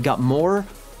yellow, we got Moore.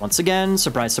 Once again,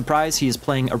 surprise, surprise, he is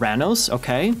playing Aranos,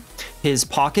 okay? His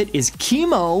pocket is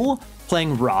Chemo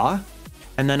playing Ra.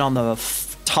 And then on the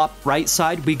top right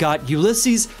side, we got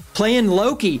Ulysses playing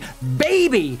Loki.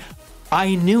 Baby!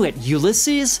 I knew it.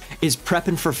 Ulysses is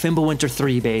prepping for Fimbulwinter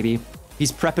 3, baby.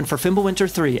 He's prepping for Fimbulwinter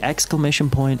 3. Exclamation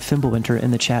point Fimbulwinter in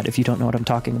the chat if you don't know what I'm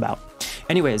talking about.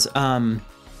 Anyways,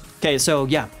 okay, so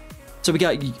yeah. So we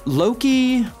got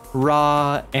Loki,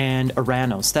 Ra, and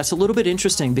Aranos. That's a little bit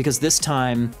interesting because this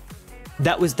time,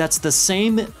 that's the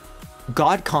same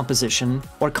god composition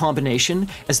or combination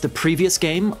as the previous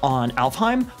game on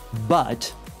Alfheim,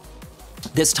 but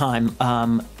this time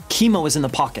Chemo is in the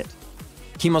pocket.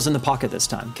 Chemo's in the pocket this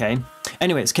time, okay?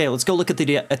 Anyways, okay, let's go look at the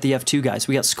F2 guys.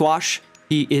 We got Squash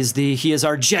He is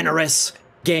our generous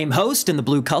game host in the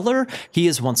blue color. He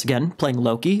is once again playing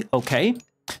Loki. Okay.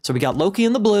 So we got Loki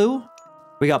in the blue.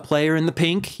 We got player in the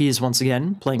pink. He is once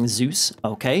again playing Zeus.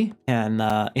 Okay. And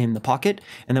in the pocket.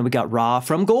 And then we got Ra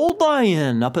from Gold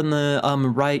Lion up in the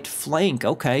right flank.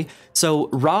 Okay. So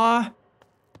Ra,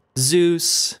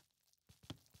 Zeus,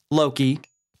 Loki.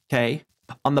 Okay.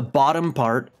 On the bottom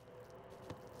part.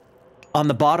 On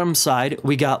the bottom side,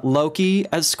 we got Loki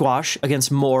as Squash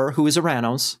against Moore, who is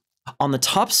Aranos. On the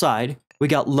top side, we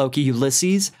got Loki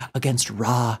Ulysses against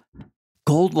Ra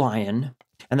Gold Lion.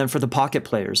 And then for the pocket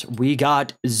players, we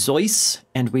got Zeus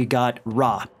and we got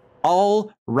Ra.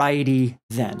 Alrighty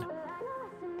then.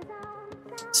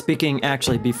 Speaking,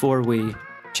 actually, before we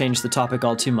change the topic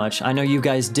all too much, I know you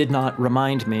guys did not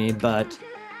remind me, but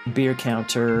beer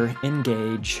counter,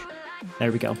 engage.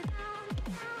 There we go.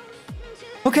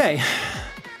 Okay,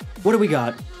 what do we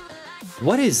got?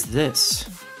 What is this?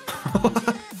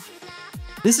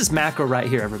 This is macro right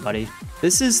here, everybody.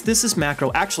 This is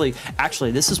macro. Actually,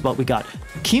 this is what we got.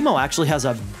 Chemo actually has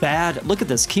a bad, look at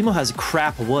this. Chemo has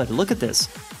crap wood. Look at this.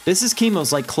 This is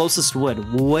Chemo's like closest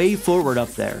wood, way forward up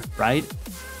there, right?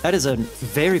 That is a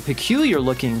very peculiar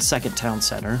looking second town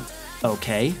center.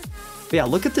 Okay. But yeah,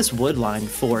 look at this wood line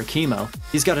for Chemo.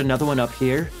 He's got another one up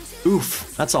here.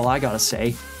 Oof, that's all I gotta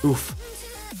say. Oof.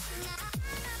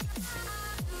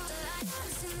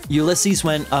 Ulysses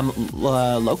went,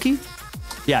 Loki?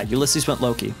 Yeah, Ulysses went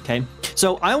Loki, okay?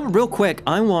 So, real quick,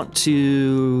 I want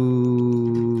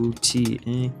to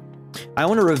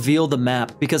reveal the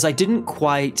map because I didn't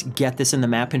quite get this in the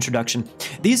map introduction.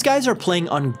 These guys are playing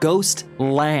on Ghost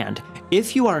Land.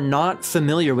 If you are not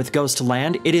familiar with Ghost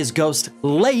Land, it is Ghost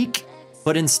Lake,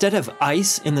 but instead of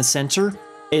ice in the center,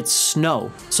 it's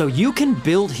snow. So you can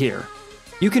build here.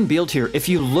 You can build here. If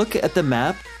you look at the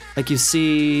map, like you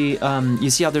see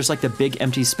how there's like the big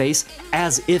empty space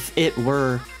as if it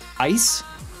were ice.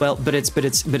 Well, but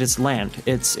it's land.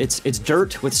 It's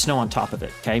dirt with snow on top of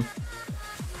it. Okay.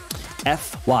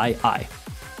 FYI.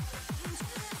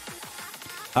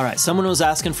 All right. Someone was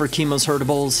asking for Chemo's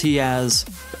herdables. He has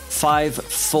 5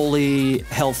 fully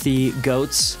healthy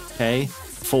goats. Okay,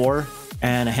 4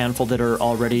 and a handful that are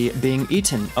already being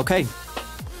eaten. Okay.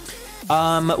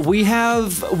 We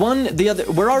have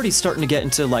we're already starting to get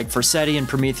into like Versetti and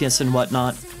Prometheus and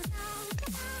whatnot.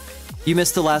 You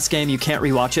missed the last game, you can't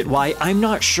rewatch it. Why? I'm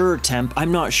not sure, Temp.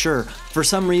 I'm not sure. For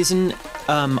some reason,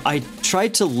 I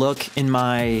tried to look in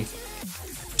my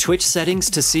Twitch settings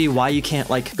to see why you can't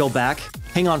like go back.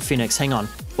 Hang on, Phoenix, hang on.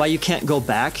 Why you can't go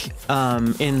back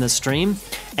in the stream,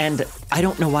 and I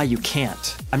don't know why you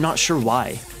can't. I'm not sure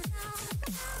why.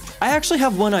 I actually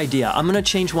have one idea. I'm gonna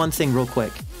change one thing real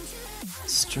quick.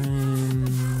 Stream.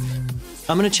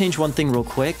 I'm gonna change one thing real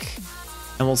quick,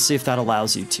 and we'll see if that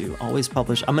allows you to always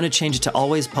publish. I'm gonna change it to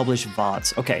always publish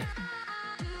VODs. Okay.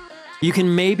 You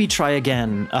can maybe try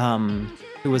again.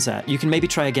 Who was that? You can maybe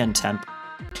try again, Temp.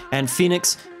 And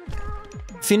Phoenix,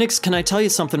 can I tell you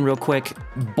something real quick?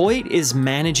 Boit is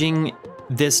managing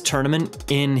this tournament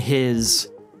in his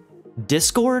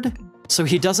Discord, so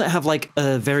he doesn't have like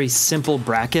a very simple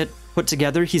bracket put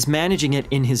together. He's managing it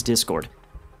in his Discord.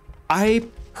 I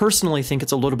personally think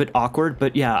it's a little bit awkward,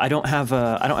 but yeah, I don't have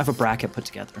a bracket put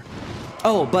together.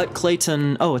 Oh, but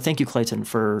Clayton, oh, thank you, Clayton,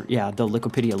 for, yeah, the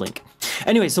Liquipedia link.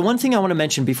 Anyway, so one thing I want to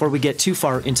mention before we get too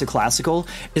far into Classical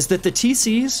is that the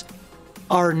TCs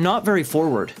are not very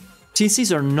forward.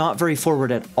 TCs are not very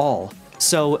forward at all.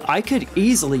 So I could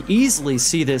easily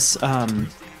see this,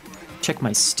 check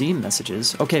my Steam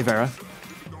messages. Okay, Vera.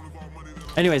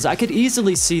 Anyways, I could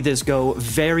easily see this go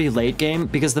very late game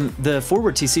because the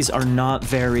forward TCs are not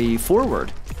very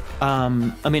forward. I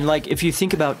mean, like, if you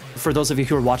think about, for those of you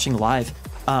who are watching live,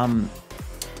 on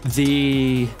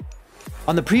the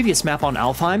previous map on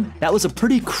Alfheim, that was a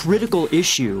pretty critical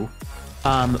issue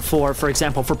for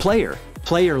example, for Player.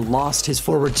 Player lost his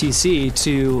forward TC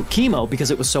to Chemo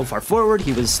because it was so far forward,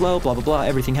 he was slow, blah, blah, blah,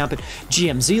 everything happened.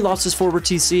 GMZ lost his forward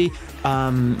TC.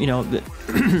 You know,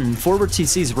 forward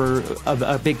TCs were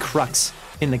a big crux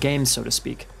in the game, so to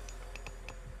speak.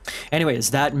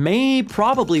 Anyways, that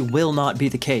probably will not be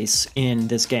the case in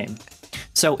this game.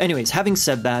 So anyways, having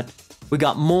said that, we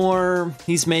got more.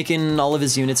 He's making all of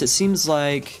his units. It seems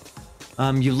like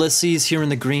Ulysses here in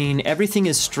the green. Everything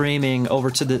is streaming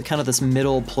over to the kind of this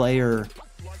middle player.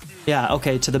 Yeah,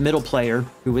 okay, to the middle player,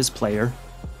 who is Player.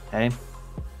 Okay.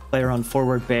 Player on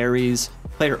forward berries.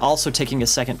 Player also taking a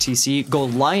second TC.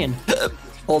 Gold Lion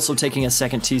also taking a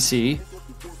second TC.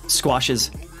 Squash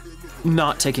is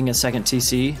not taking a second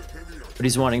TC, but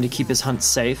he's wanting to keep his hunt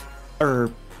safe.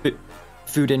 Or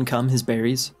food income, his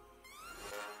berries.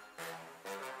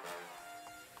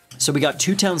 So we got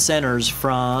 2 town centers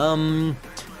from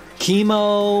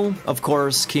Chemo, of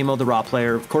course, Chemo the raw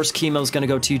player. Of course, Chemo's gonna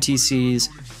go 2 TCs.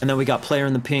 And then we got player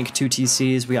in the pink, 2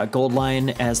 TCs. We got Gold Lion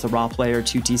as the raw player,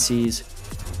 2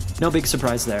 TCs. No big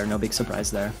surprise there, no big surprise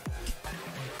there.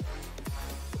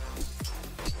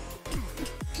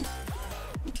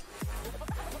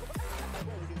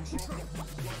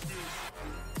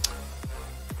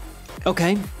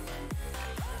 Okay.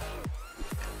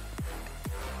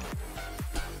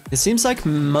 It seems like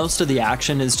most of the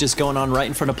action is just going on right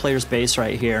in front of player's base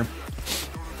right here.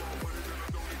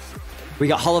 We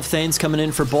got Hall of Thanes coming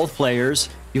in for both players.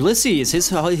 Ulysses, his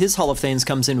Hall of Thanes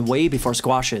comes in way before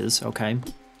Squash's, okay.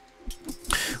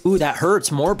 Ooh, that hurts.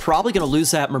 More probably gonna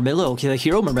lose that Murmillo, the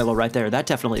hero Murmillo right there. That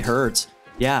definitely hurts.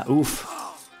 Yeah, oof.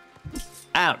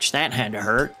 Ouch, that had to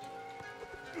hurt.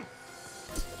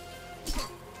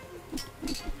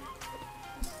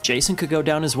 Jason could go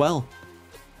down as well.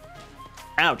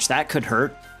 Ouch, that could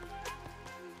hurt.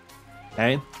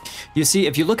 Okay. You see,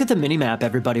 if you look at the minimap,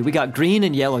 everybody, we got green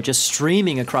and yellow just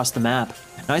streaming across the map.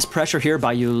 Nice pressure here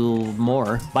by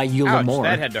Yulamore. Ouch,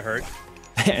 that had to hurt.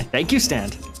 Thank you,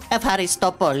 Stand.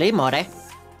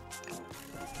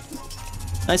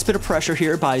 Nice bit of pressure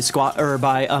here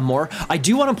by Moore. I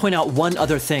do want to point out one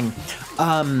other thing.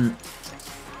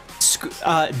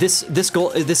 This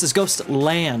is Ghost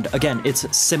Land. Again,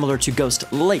 it's similar to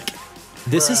Ghost Lake.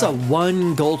 This is a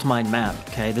 1 gold mine map,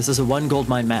 okay? This is a 1 gold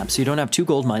mine map, so you don't have 2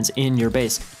 gold mines in your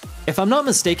base. If I'm not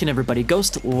mistaken, everybody,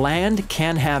 Ghost Land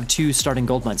can have 2 starting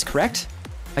gold mines, correct?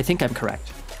 I think I'm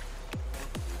correct.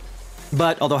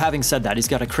 But, although having said that, he's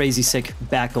got a crazy sick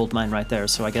back gold mine right there,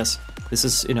 so I guess this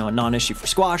is, you know, a non-issue for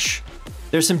Squash.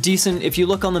 There's some decent, if you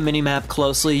look on the minimap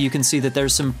closely, you can see that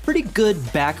there's some pretty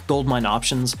good back gold mine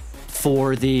options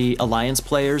for the Alliance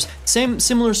players.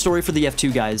 Similar story for the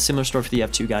F2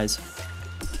 guys,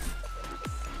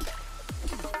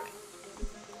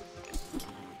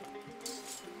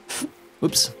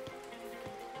 Oops.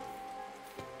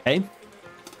 Okay.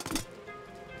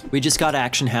 We just got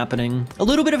action happening. A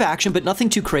little bit of action, but nothing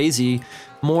too crazy.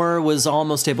 Moore was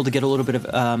almost able to get a little bit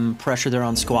of pressure there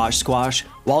on Squash. Squash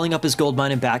walling up his gold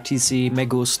mine and back TC. Me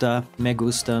gusta. Me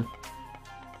gusta.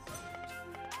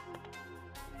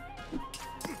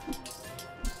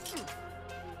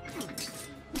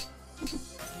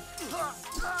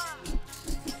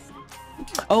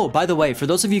 Oh, by the way, for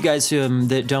those of you guys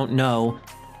that don't know,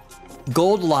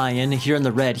 Gold Lion here in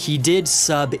the red, he did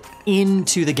sub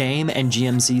into the game and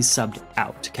GMZ subbed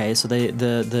out, okay? So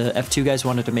the F2 guys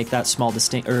wanted to make that small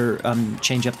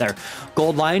change up there.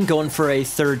 Gold Lion going for a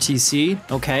 3rd TC,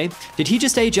 okay? Did he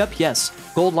just age up? Yes.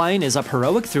 Gold Lion is up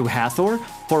heroic through Hathor.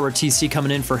 Forward TC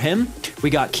coming in for him.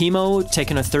 We got Chemo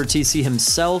taking a 3rd TC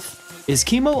himself. Is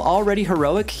Chemo already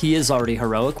heroic? He is already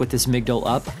heroic with his Migdal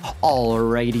up.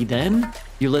 Alrighty then.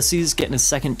 Ulysses getting a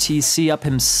 2nd TC up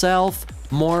himself.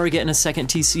 Moore getting a 2nd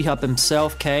TC up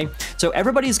himself, okay? So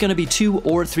everybody's gonna be 2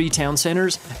 or 3 town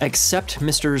centers except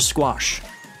Mr. Squash.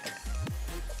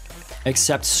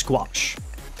 Except Squash.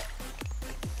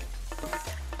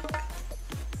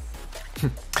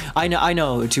 I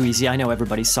know, too easy. I know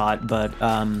everybody saw it, but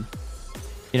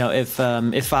you know,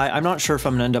 I'm not sure if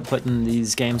I'm gonna end up putting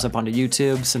these games up onto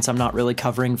YouTube since I'm not really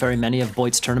covering very many of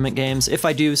Boit's tournament games. If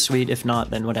I do, sweet. If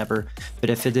not, then whatever. But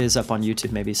if it is up on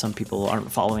YouTube, maybe some people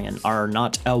aren't following and are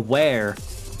not aware.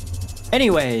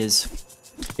 Anyways,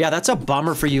 yeah, that's a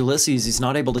bummer for Ulysses. He's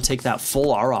not able to take that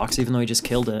full Aurochs, even though he just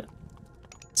killed it.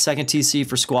 2nd TC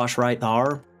for Squash right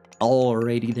there.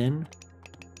 Alrighty then.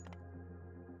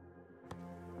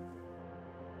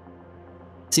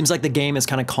 Seems like the game has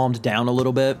kind of calmed down a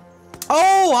little bit.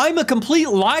 Oh, I'm a complete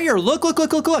liar. Look.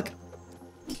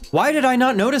 Why did I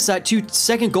not notice that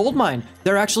 2nd gold mine?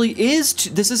 There actually is,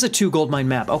 this is a 2 gold mine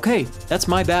map. Okay, that's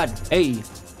my bad. Hey,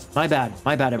 my bad,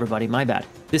 everybody, my bad.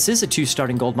 This is a 2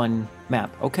 starting gold mine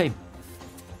map. Okay,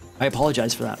 I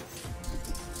apologize for that.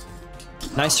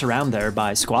 Nice surround there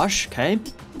by Squash, okay.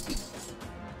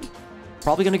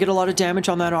 Probably gonna get a lot of damage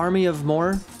on that army of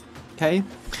Moore, okay.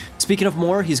 Speaking of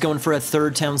Moore, he's going for a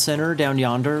 3rd town center down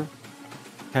yonder.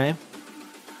 Okay.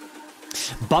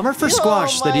 Bummer for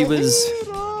Squash that he was...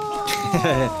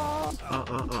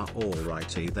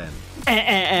 Alrighty then.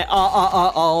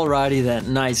 Alrighty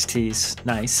then. Nice tease.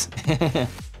 Nice.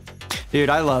 Dude,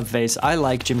 I love Vase. I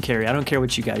like Jim Carrey. I don't care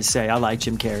what you guys say. I like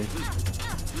Jim Carrey.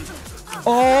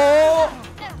 Oh!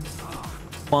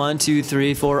 1, 2,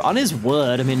 3, 4. On his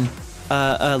wood, I mean...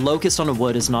 a locust on a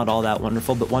wood is not all that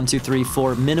wonderful, but 1, 2, 3,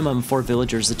 4, minimum 4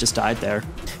 villagers that just died there.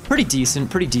 Pretty decent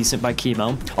by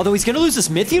Chemo. Although he's gonna lose his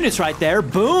myth units right there.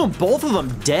 Boom, both of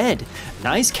them dead.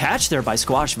 Nice catch there by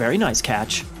Squash, very nice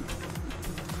catch.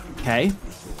 Okay.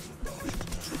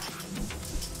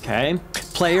 Okay.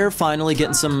 Player finally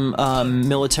getting some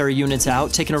military units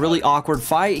out, taking a really awkward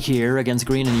fight here against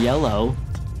green and yellow.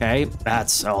 Okay,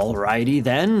 that's alrighty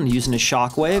then. Using a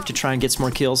shockwave to try and get some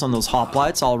more kills on those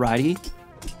hoplites. Alrighty.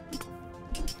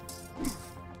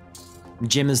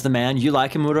 Jim is the man. You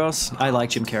like him, Muros? I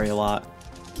like Jim Carrey a lot.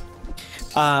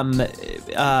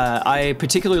 I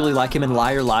particularly like him in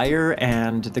Liar Liar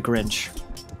and The Grinch.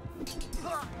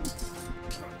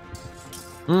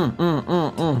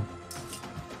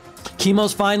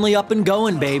 Chemo's finally up and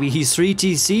going, baby. He's 3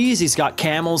 TCs. He's got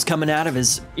camels coming out of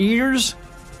his ears.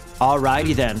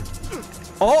 Alrighty then.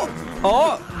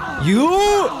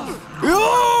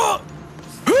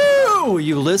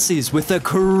 Ulysses with a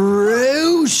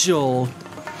crucial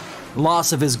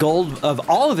loss of his gold, of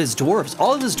all of his dwarves.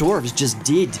 All of his dwarves just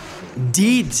did.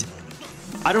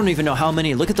 I don't even know how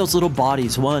many. Look at those little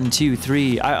bodies. 1, 2,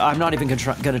 3. I'm not even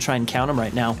gonna try and count them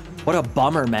right now. What a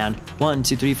bummer, man. 1,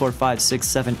 2, 3, 4, 5, 6,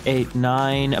 7, 8,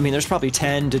 9. I mean, there's probably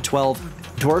 10 to 12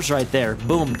 dwarves right there.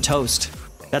 Boom, toast.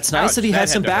 That's nice that he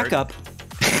has some backup.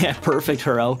 Perfect,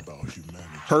 Hero.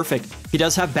 Perfect. He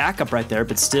does have backup right there,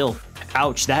 but still.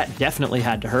 Ouch, that definitely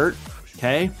had to hurt.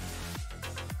 Okay.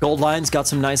 Gold Lion's got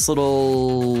some nice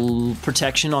little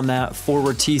protection on that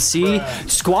forward TC.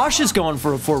 Squash is going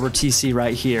for a forward TC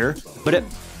right here, but it...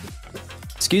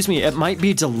 Excuse me, it might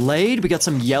be delayed. We got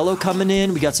some yellow coming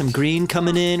in. We got some green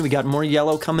coming in. We got more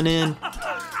yellow coming in.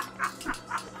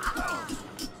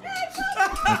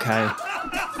 Okay.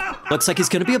 Looks like he's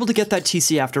going to be able to get that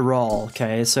TC after all.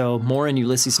 Okay, so Moore and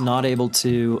Ulysses not able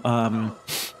to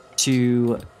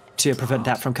prevent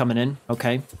that from coming in.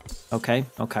 Okay.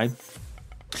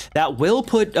 That will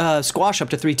put Squash up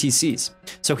to 3 TCs.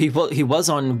 So he was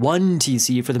on 1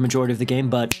 TC for the majority of the game,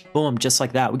 but boom, just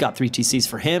like that, we got 3 TCs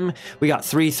for him. We got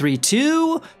 3, 3,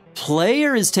 2.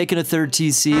 Player is taking a 3rd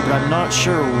TC, but I'm not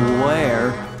sure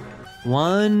where.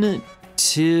 1,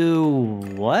 2,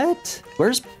 what?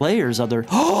 Where's Player's other?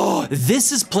 Oh,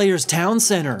 this is Player's town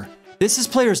center. This is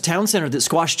Player's town center that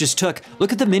Squash just took.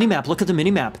 Look at the minimap. Look at the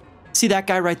minimap. See that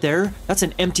guy right there? That's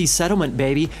an empty settlement,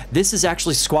 baby. This is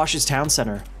actually Squash's town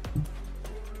center.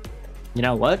 You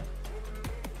know what?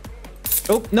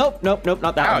 Oh, nope, not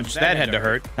that one. Ouch, that had to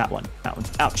hurt. That one.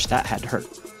 Ouch, that had to hurt.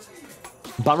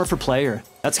 Bummer for Player.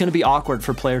 That's going to be awkward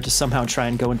for Player to somehow try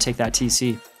and go and take that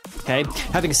TC. Okay,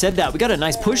 having said that, we got a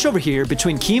nice push over here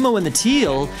between Chemo in the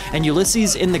teal and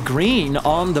Ulysses in the green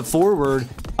on the forward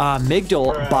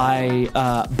Migdal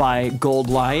by Gold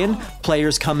Lion.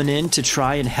 Players coming in to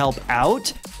try and help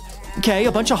out. Okay,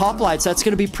 a bunch of hoplites. That's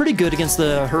going to be pretty good against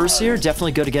the hearse here.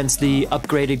 Definitely good against the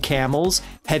upgraded camels.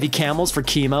 Heavy camels for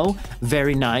Chemo.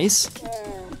 Very nice.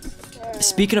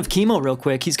 Speaking of Chemo real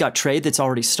quick, he's got trade that's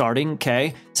already starting,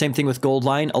 okay? Same thing with Gold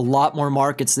Line, a lot more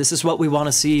markets. This is what we want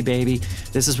to see, baby.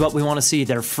 This is what we want to see.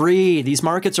 They're free. These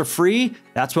markets are free.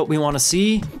 That's what we want to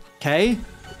see, okay?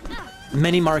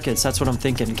 Many markets, that's what I'm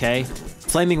thinking, okay?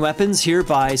 Flaming weapons here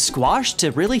by Squash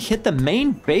to really hit the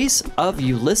main base of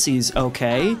Ulysses,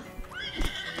 okay?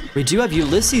 We do have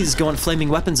Ulysses going flaming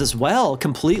weapons as well,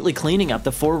 completely cleaning up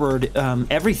the forward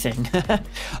everything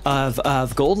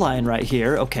of Gold Lion right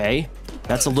here, okay?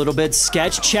 That's a little bit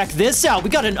sketch. Check this out. We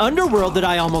got an Underworld that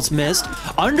I almost missed.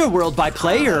 Underworld by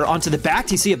Player onto the back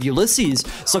TC of Ulysses.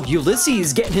 So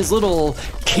Ulysses getting his little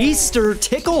keister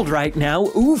tickled right now.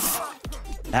 Oof.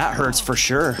 That hurts for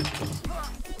sure.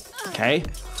 Okay.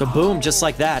 So boom, just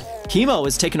like that. Chemo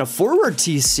is taking a forward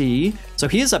TC. So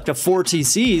he is up to 4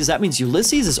 TCs. That means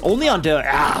Ulysses is only on to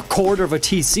a quarter of a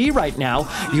TC right now.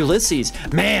 Ulysses,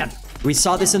 man. We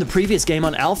saw this in the previous game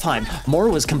on Alfheim. Moore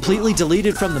was completely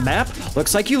deleted from the map.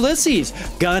 Looks like Ulysses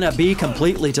gonna be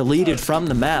completely deleted from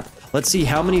the map. Let's see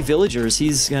how many villagers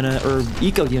he's gonna, or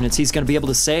eco units he's gonna be able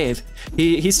to save.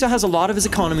 He still has a lot of his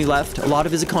economy left. It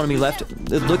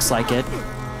looks like it.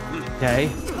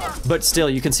 Okay. But still,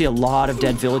 you can see a lot of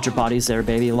dead villager bodies there,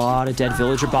 baby. A lot of dead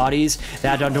villager bodies.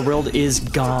 That Underworld is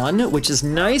gone, which is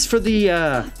nice for the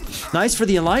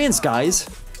Alliance guys.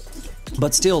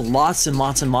 But still, lots and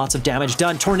lots and lots of damage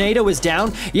done. Tornado is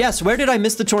down. Yes, where did I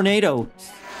miss the tornado?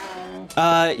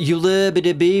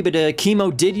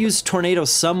 Chemo did use tornado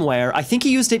somewhere. I think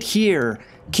he used it here.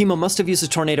 Chemo must have used a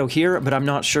tornado here, but I'm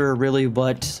not sure really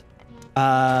what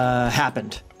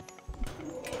happened.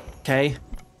 Okay.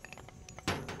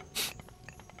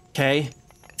 Okay.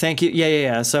 Thank you.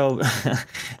 Yeah. So,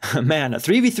 man,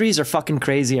 3v3s are fucking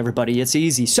crazy, everybody. It's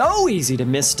easy. So easy to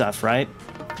miss stuff, right?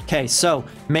 Okay, so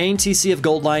main TC of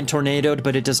Gold Line tornadoed,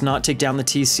 but it does not take down the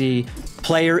TC.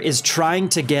 Player is trying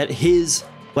to get his,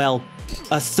 well,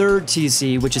 a third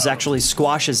TC, which is actually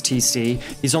Squash's TC.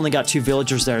 He's only got 2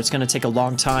 villagers there. It's going to take a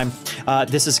long time.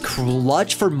 This is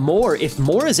clutch for Moore. If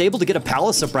Moore is able to get a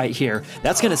palace up right here,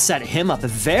 that's going to set him up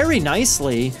very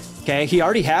nicely. Okay, he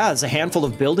already has a handful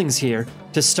of buildings here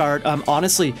to start.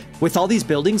 Honestly, with all these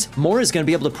buildings, Moore is going to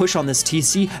be able to push on this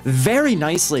TC very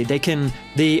nicely.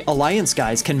 The Alliance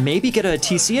guys can maybe get a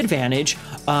TC advantage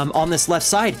on this left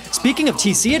side. Speaking of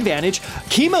TC advantage,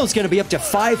 Chemo's going to be up to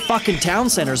 5 fucking town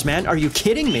centers, man. Are you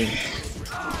kidding me?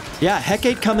 Yeah,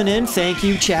 Hecate coming in. Thank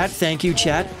you, chat. Thank you,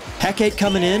 chat. Hecate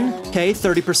coming in. Okay,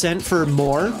 30% for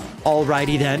Moore.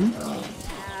 Alrighty then.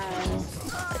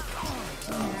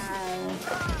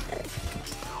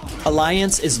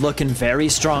 Alliance is looking very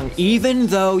strong, even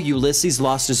though Ulysses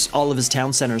lost all of his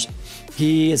town centers.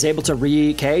 He is able to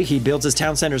he builds his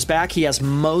town centers back. He has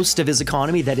most of his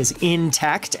economy that is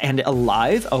intact and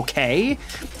alive. Okay.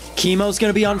 Chemo's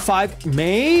going to be on 5,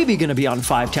 maybe going to be on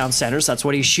 5 town centers. That's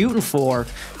what he's shooting for.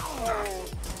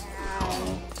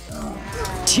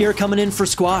 Tier coming in for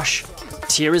Squash.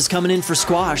 Tier is coming in for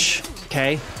Squash.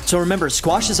 Okay. So remember,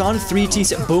 Squash is on 3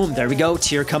 TC. Boom. There we go.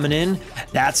 Tier coming in.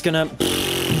 That's going to...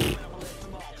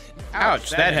 Ouch,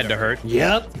 that had to hurt.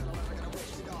 Yep.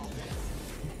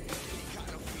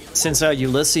 Since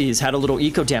Ulysses had a little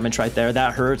eco damage right there,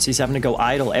 that hurts. He's having to go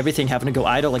idle. Everything having to go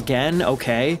idle again.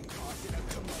 Okay.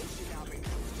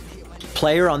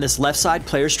 Player on this left side.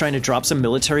 Player's trying to drop some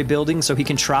military buildings so he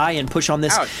can try and push on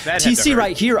this TC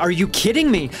right here. Are you kidding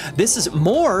me? This is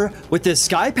more with the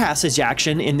Sky Passage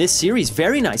action in this series.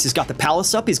 Very nice. He's got the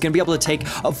palace up. He's going to be able to take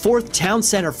a 4th town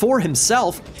center for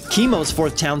himself. Chemo's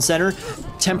 4th town center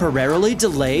temporarily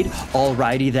delayed.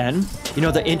 Alrighty then. You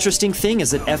know, the interesting thing is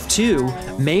that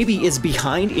F2 maybe is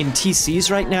behind in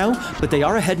TCs right now, but they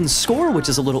are ahead in score, which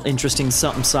is a little interesting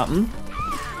something.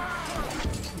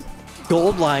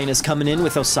 Gold Line is coming in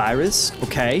with Osiris.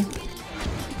 Okay.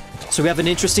 So we have an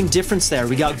interesting difference there.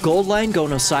 We got Gold Line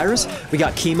going Osiris. We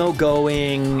got Chemo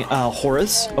going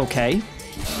Horus. Okay.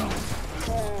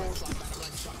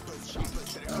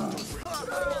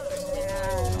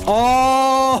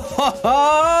 Oh!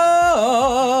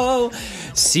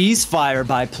 Ceasefire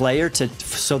by player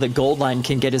so that Gold Line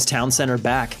can get his town center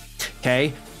back.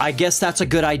 Okay. I guess that's a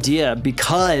good idea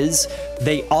because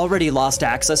they already lost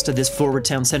access to this forward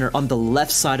town center on the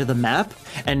left side of the map,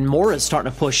 and Moore is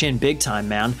starting to push in big time,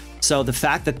 man. So the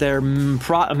fact that they're,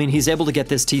 he's able to get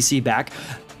this TC back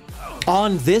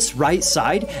on this right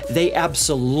side, they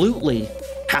absolutely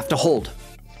have to hold.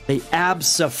 They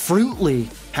absolutely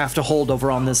have to hold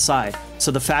over on this side. So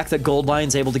the fact that Gold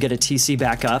Line's able to get a TC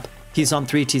back up, he's on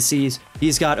 3 TCs.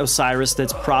 He's got Osiris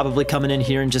that's probably coming in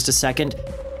here in just a second.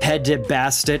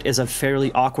 Pedibastet is a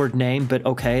fairly awkward name, but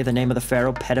okay, the name of the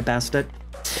pharaoh, Pedibastet.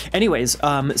 Anyways,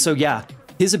 so yeah,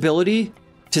 his ability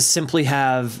to simply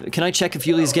have... Can I check if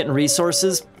Yuli's getting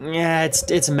resources? Yeah,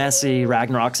 it's messy,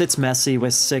 Ragnaroks. It's messy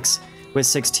with 6...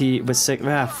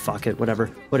 fuck it,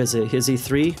 whatever. What is it? Is he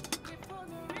 3?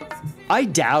 I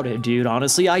doubt it, dude.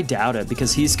 Honestly, I doubt it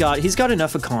because he's got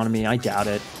enough economy. I doubt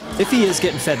it. If he is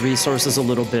getting fed resources a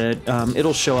little bit,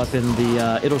 it'll show up in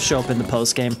the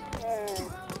post game.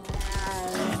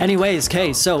 Anyways,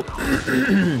 okay, so,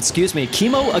 excuse me,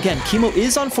 Chemo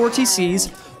is on 4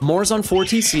 TCs, Moore's on 4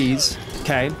 TCs,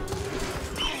 okay.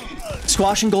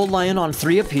 Squash and Gold Lion on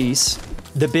 3 apiece.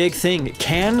 The big thing,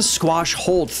 can Squash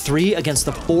hold 3 against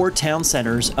the 4 town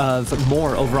centers of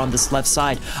Moore over on this left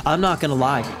side? I'm not gonna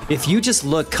lie, if you just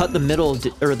cut the middle,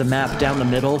 or the map down the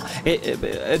middle,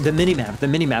 the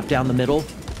mini-map down the middle,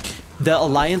 the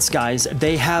Alliance guys,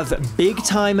 they have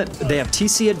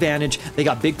TC advantage, they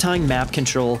got big time map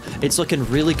control, it's looking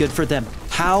really good for them.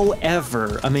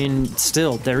 However,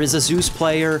 still, there is a Zeus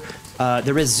player,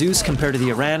 there is Zeus compared to the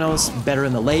Aranos, better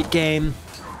in the late game.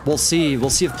 We'll see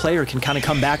if player can kind of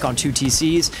come back on 2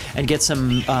 TCs and get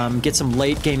some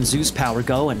late game Zeus power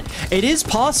going. It is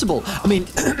possible.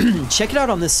 Check it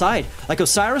out on this side. Like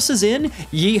Osiris is in,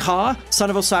 Yeehaw, son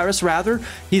of Osiris rather.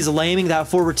 He's laming that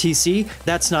forward TC.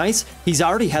 That's nice. He's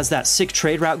already has that sick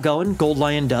trade route going. Gold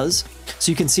Lion does.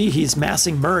 So you can see he's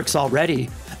massing mercs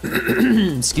already.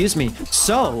 Excuse me.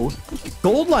 So,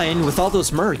 Gold Lion, with all those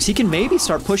mercs, he can maybe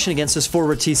start pushing against this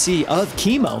forward TC of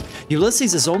Chemo.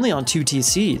 Ulysses is only on 2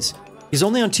 TCs. He's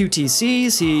only on 2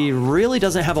 TCs. He really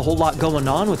doesn't have a whole lot going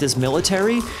on with his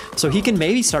military. So he can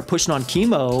maybe start pushing on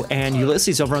Chemo and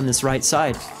Ulysses over on this right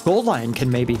side. Gold Lion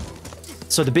can maybe.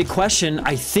 So the big question,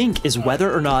 I think, is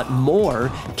whether or not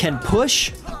Moore can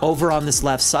push over on this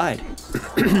left side.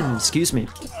 Excuse me.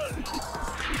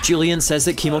 Julian says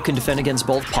that Chemo can defend against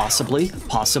both. Possibly.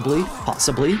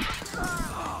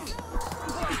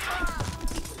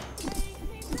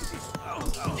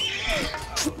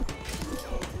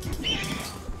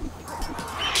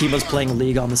 Chemo's playing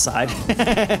League on the side.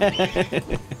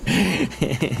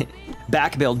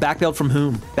 Back build from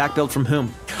whom? Back build from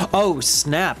whom? Oh,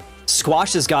 snap.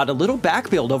 Squash has got a little back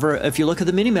build over, if you look at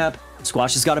the minimap,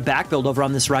 Squash has got a back build over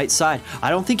on this right side.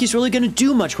 I don't think he's really going to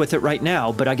do much with it right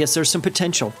now, but I guess there's some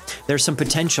potential. There's some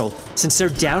potential. Since they're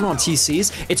down on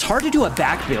TCs, it's hard to do a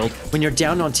back build when you're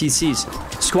down on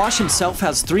TCs. Squash himself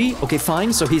has 3. Okay,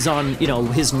 fine. So he's on, you know,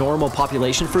 his normal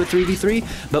population for a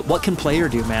 3v3. But what can player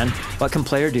do, man? What can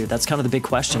player do? That's kind of the big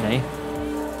question, eh?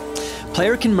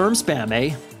 Player can merm spam,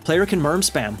 eh? Player can merm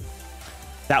spam.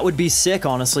 That would be sick,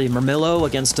 honestly. Murmillo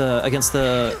against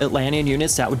the Atlantean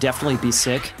units, that would definitely be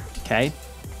sick. Okay.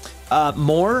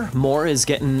 Moore is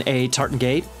getting a Tartan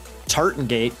Gate.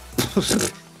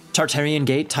 Tartarian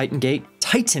Gate, Titan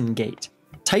Gate.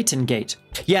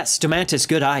 Yes, Domantis,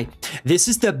 good eye. This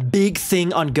is the big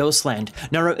thing on Ghostland.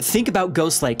 Now think about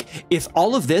Ghost Lake. If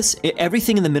all of this,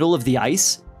 everything in the middle of the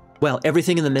ice, well,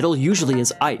 everything in the middle usually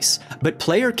is ice. But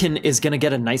player is gonna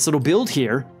get a nice little build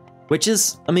here, which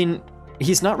is, I mean,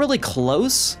 he's not really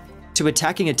close to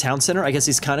attacking a town center. I guess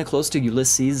he's kind of close to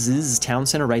Ulysses' town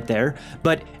center right there.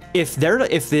 But if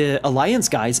the Alliance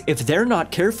guys, if they're not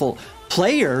careful,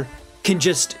 player can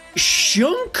just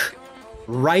shunk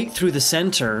right through the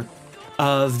center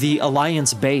of the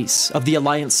Alliance base, of the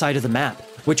Alliance side of the map,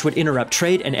 which would interrupt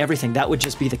trade and everything. That would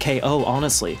just be the KO,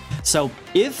 honestly. So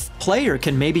if player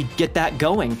can maybe get that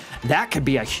going, that could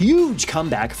be a huge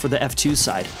comeback for the F2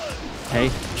 side. Okay,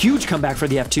 huge comeback for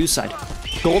the F2 side.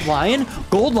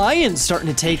 Gold Lion's starting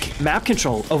to take map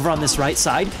control over on this right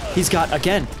side. He's got,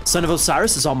 again, Son of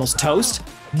Osiris is almost toast.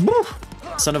 Woo!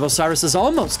 Son of Osiris is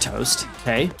almost toast,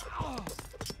 okay?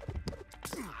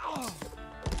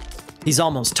 He's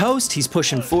almost toast, he's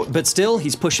pushing forward, but still,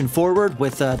 he's pushing forward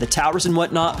with the towers and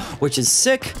whatnot, which is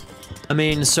sick. I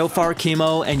mean, so far,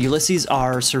 Chemo and Ulysses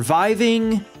are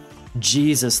surviving.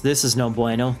 Jesus, this is no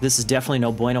bueno. This is definitely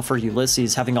no bueno for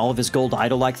Ulysses, having all of his gold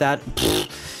idol like that. Pfft,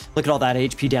 look at all that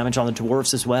HP damage on the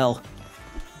dwarves as well.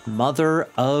 Mother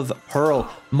of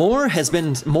Pearl. Moore has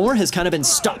kind of been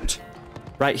stopped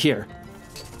right here.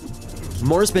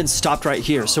 Moore's been stopped right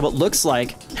here. So it looks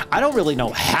like, I don't really know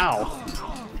how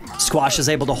Squash is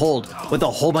able to hold with a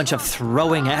whole bunch of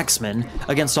throwing axemen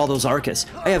against all those Arcus.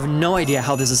 I have no idea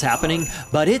how this is happening,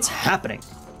 but it's happening.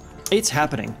 It's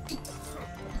happening.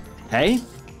 Hey,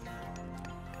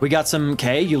 we got some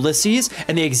Ulysses,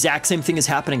 and the exact same thing is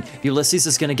happening. Ulysses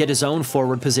is going to get his own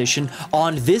forward position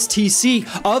on this TC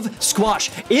of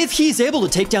Squash. If he's able to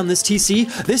take down this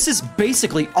TC, this is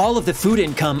basically all of the food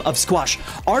income of Squash.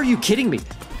 Are you kidding me?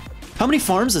 How many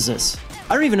farms is this?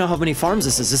 I don't even know how many farms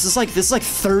this is. This is like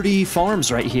 30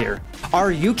 farms right here.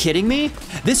 Are you kidding me?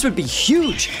 This would be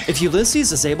huge if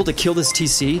Ulysses is able to kill this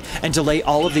TC and delay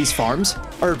all of these farms,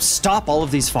 or stop all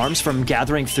of these farms from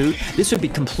gathering food. This would be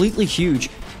completely huge.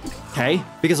 Okay,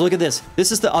 because look at this.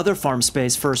 This is the other farm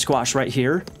space for Squash right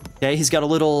here. Okay, he's got a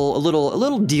little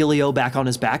dealio back on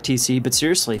his back, TC, but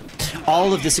seriously,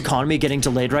 all of this economy getting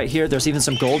delayed right here. There's even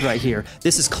some gold right here.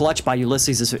 This is clutch by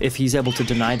Ulysses if he's able to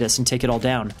deny this and take it all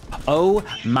down. Oh,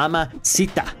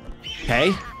 mamacita.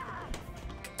 Okay.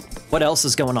 What else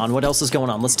is going on? What else is going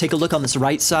on? Let's take a look on this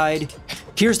right side.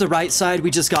 Here's the right side.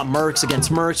 We just got mercs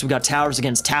against mercs. We got towers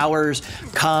against towers.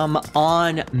 Come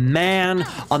on, man.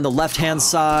 On the left-hand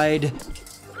side,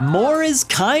 Moore is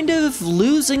kind of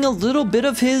losing a little bit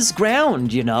of his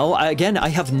ground, you know? Again, I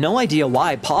have no idea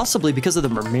why. Possibly because of the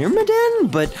Myrmidon,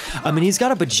 but, I mean, he's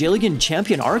got a bajillion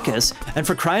champion Arcus, and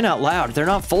for crying out loud, they're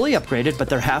not fully upgraded, but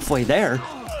they're halfway there.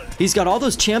 He's got all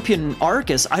those champion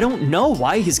Arcus. I don't know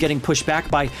why he's getting pushed back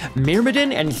by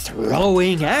Myrmidon and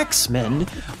throwing axemen,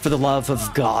 for the love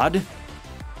of God.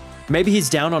 Maybe he's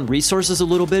down on resources a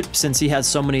little bit since he has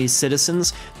so many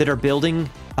citizens that are building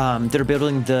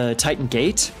the Titan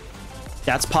Gate.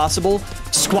 That's possible.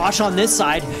 Squash on this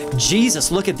side.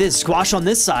 Jesus, look at this. Squash on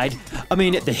this side. I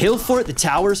mean, the hill fort, the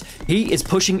towers, he is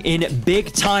pushing in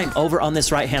big time over on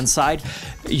this right-hand side.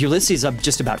 Ulysses is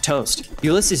just about toast.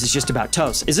 Ulysses is just about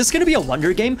toast. Is this going to be a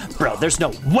wonder game? Bro, there's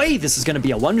no way this is going to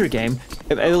be a wonder game.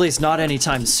 At least not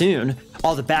anytime soon.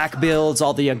 All the back builds,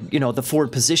 all the, the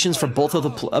forward positions for both of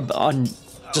the, on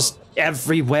just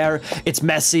everywhere. It's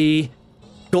messy.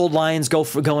 Gold Lions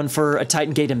going for a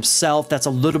Titan Gate himself. That's a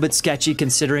little bit sketchy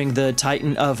considering the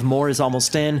Titan of Moore is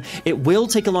almost in. It will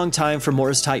take a long time for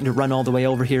Moore's Titan to run all the way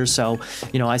over here, so,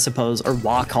 I suppose, or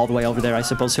walk all the way over there. I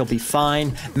suppose he'll be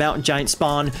fine. Mountain Giant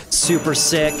spawn, super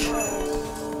sick.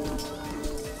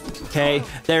 Okay,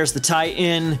 there's the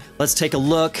Titan. Let's take a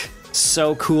look.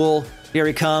 So cool. Here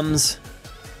he comes.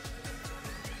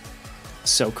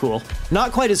 So cool.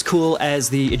 Not quite as cool as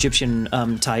the Egyptian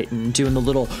Titan doing the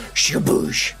little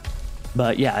shaboosh.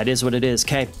 But yeah, it is what it is.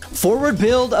 Okay, forward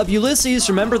build of Ulysses.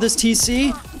 Remember this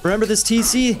TC? Remember this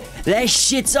TC? That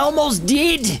shit's almost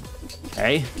dead.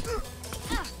 Okay.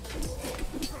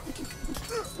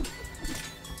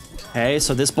 Okay,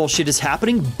 so this bullshit is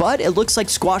happening, but it looks like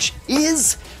Squash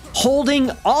is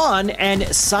holding on and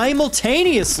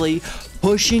simultaneously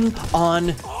pushing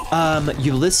on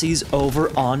Ulysses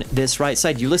over on this right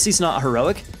side. Ulysses not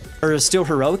heroic, or is still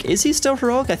heroic. Is he still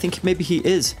heroic? I think maybe he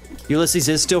is. Ulysses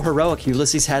is still heroic.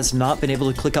 Ulysses has not been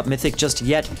able to click up Mythic just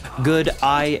yet. Good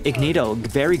eye Ignito.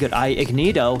 Very good eye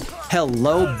Ignito.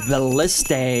 Hello,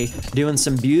 Balliste. Doing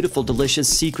some beautiful, delicious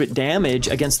secret damage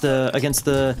against the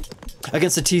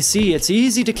TC. It's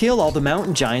easy to kill all the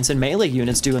mountain giants and melee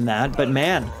units doing that, but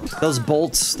man, those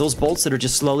bolts that are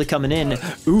just slowly coming in.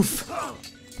 Oof.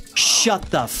 Shut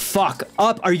the fuck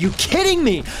up. Are you kidding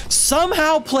me?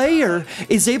 Somehow player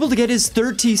is able to get his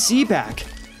third TC back.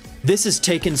 This has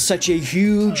taken such a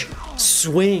huge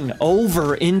swing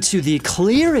over into the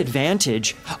clear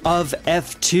advantage of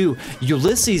F2.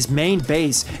 Ulysses' main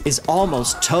base is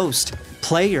almost toast.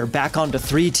 Player back onto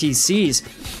 3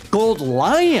 TCs. Gold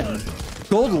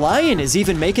Lion is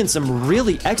even making some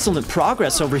really excellent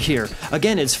progress over here.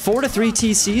 Again, it's 4 to 3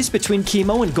 TCs between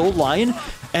Chemo and Gold Lion.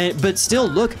 But still,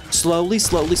 look, slowly,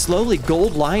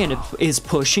 Gold Lion is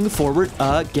pushing forward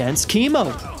against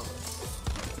Chemo.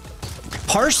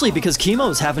 Partially because Chemo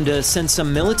is having to send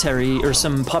some military or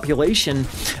some population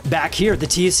back here. The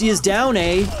TC is down,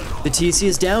 eh? The TC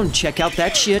is down. Check out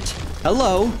that shit.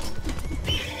 Hello.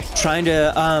 Trying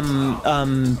to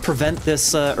prevent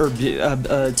this or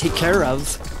take care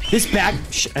of this back.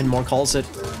 And more calls it.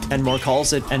 And more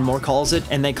calls it. And more calls it.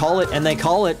 And they call it. And they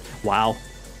call it. Wow.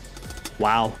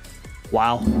 Wow.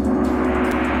 Wow.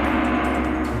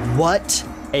 What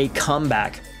a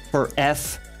comeback for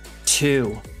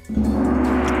F2.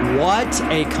 What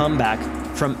a comeback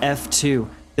from F2.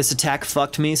 This attack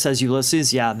fucked me, says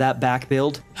Ulysses. Yeah, that back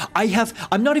build.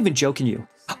 I'm not even joking you.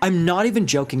 I'm not even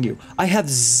joking you. I have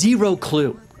zero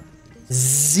clue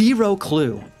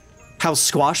how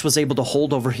Squash was able to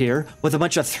hold over here with a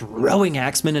bunch of throwing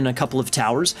axemen and a couple of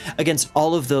towers against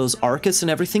all of those Arcus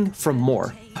and everything from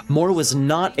Moore. Moore was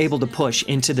not able to push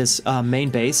into this main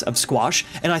base of Squash,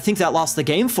 and I think that lost the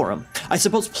game for him. I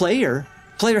suppose Player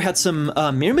had some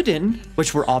Myrmidon,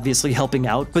 which were obviously helping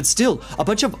out, but still, a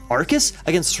bunch of Arcus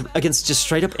against just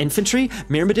straight up infantry,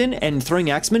 Myrmidon, and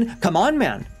throwing axemen. Come on,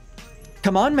 man.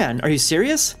 Come on, man. Are you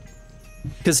serious?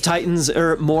 Because Titans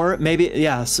or more, maybe,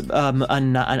 yes,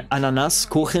 ananas,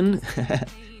 kuchen,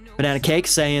 banana cake,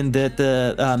 saying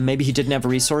that maybe he didn't have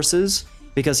resources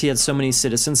because he had so many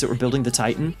citizens that were building the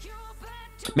Titan.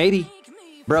 Maybe,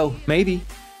 bro, maybe.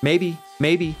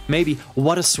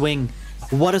 What a swing.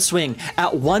 What a swing.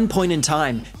 At one point in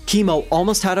time, Chemo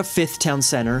almost had a 5th town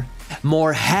center.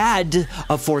 Moore had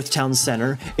a 4th town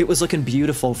center. It was looking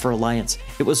beautiful for Alliance.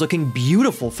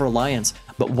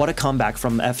 But what a comeback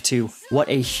from F2. What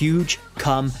a huge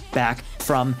comeback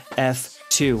from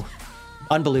F2.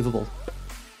 Unbelievable.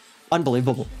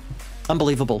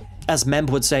 As Memb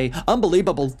would say,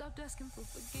 unbelievable.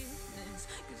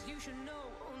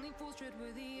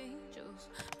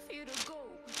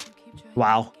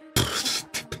 Wow.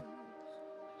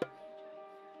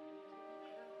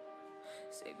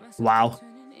 Wow.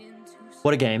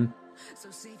 What a game.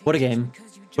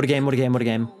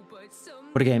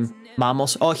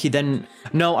 Mamos. Oh, he then...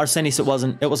 No, Arsenis, it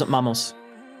wasn't. It wasn't Mamos.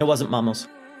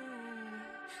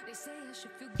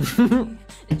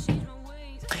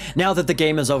 Now that the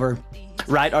game is over.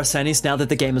 Right, Arsenis, now that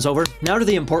the game is over. Now to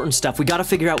the important stuff. We gotta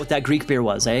figure out what that Greek beer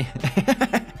was, eh?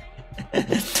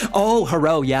 Oh,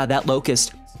 Hero, yeah, that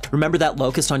Locust. Remember that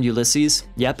Locust on Ulysses?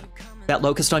 Yep. That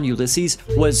Locust on Ulysses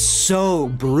was so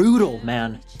brutal,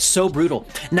 man. So brutal.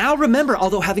 Now remember,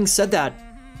 although having said that,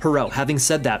 Hero,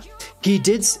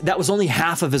 that was only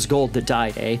half of his gold that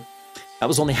died, eh? That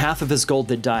was only half of his gold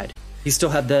that died. He still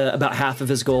had about half of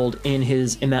his gold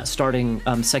in that starting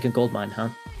second gold mine, huh?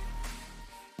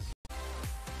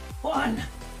 1,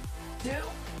 2,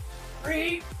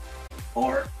 3,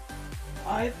 4,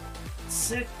 5,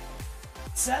 6,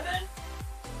 7,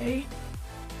 8,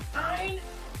 9,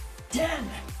 10.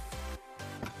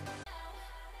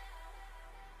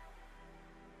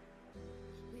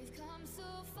 We've come so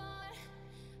far,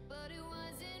 but it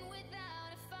wasn't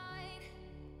without a fight.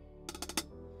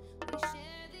 We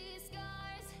share these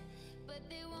scars, but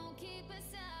they won't keep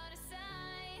us out of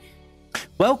sight.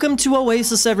 Welcome to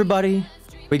Oasis, everybody.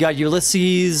 We got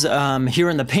Ulysses here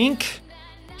in the pink.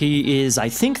 He is, I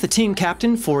think, the team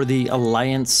captain for the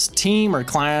Alliance team or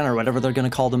clan or whatever they're going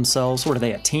to call themselves. What are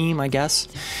they, a team, I guess?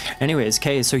 Anyways,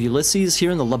 okay, so Ulysses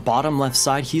here in the bottom left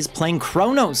side. He's playing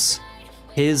Kronos.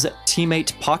 His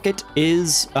teammate Pocket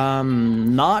is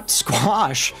not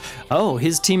Squash. Oh,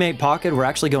 his teammate Pocket, we're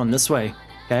actually going this way.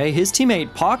 Okay, his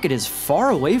teammate Pocket is far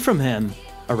away from him.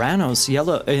 Aranos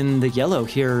yellow in the yellow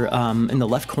here in the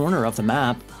left corner of the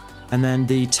map. And then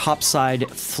the top side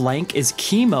flank is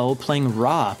Chemo playing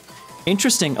Ra.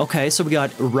 Interesting. Okay, so we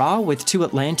got Ra with 2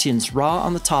 Atlanteans. Ra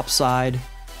on the top side,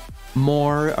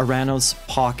 more Aranos,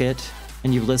 Pocket,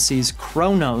 and Ulysses.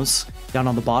 Kronos down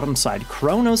on the bottom side.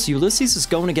 Kronos, Ulysses is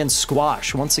going against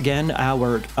Squash. Once again,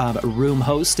 our room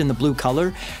host in the blue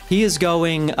color. He is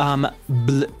going,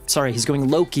 he's going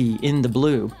Loki in the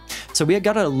blue. So we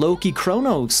got a Loki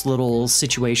Kronos little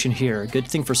situation here. Good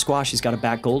thing for Squash, he's got a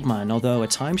back gold mine, although a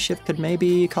time shift could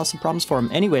maybe cause some problems for him.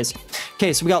 Anyways,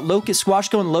 okay, so we got Loki, Squash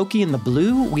going Loki in the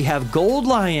blue. We have Gold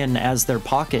Lion as their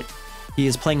Pocket. He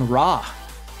is playing Ra,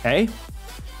 okay?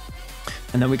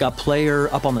 And then we got Player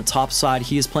up on the top side.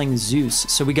 He is playing Zeus.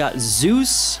 So we got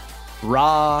Zeus,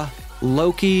 Ra,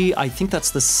 Loki. I think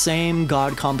that's the same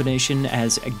god combination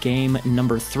as game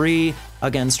number 3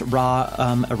 against Ra,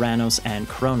 Aranos, and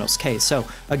Kronos. Okay, so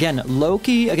again,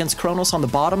 Loki against Kronos on the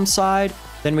bottom side.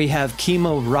 Then we have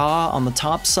Chemo Ra on the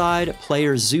top side,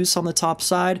 Player Zeus on the top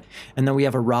side, and then we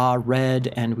have a Ra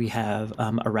red, and we have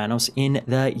Aranos in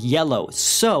the yellow.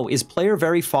 So, is Player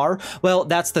very far? Well,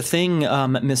 that's the thing,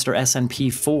 Mr.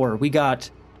 SNP4. We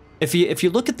got, if you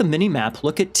look at the mini-map,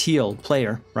 look at Teal,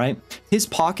 Player, right? His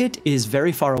Pocket is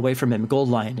very far away from him, Gold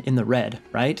Lion in the red,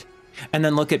 right? And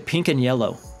then look at pink and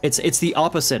yellow. It's the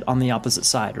opposite on the opposite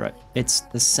side, right? It's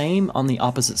the same on the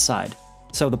opposite side.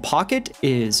 So the Pocket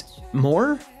is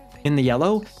more in the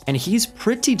yellow, and he's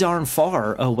pretty darn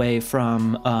far away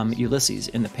from Ulysses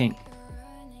in the pink.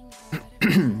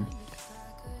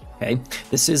 Okay,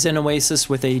 this is an oasis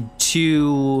with a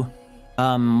 2,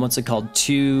 what's it called?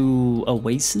 2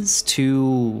 oases?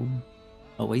 2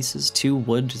 oases? 2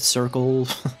 wood circle,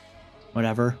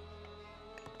 whatever.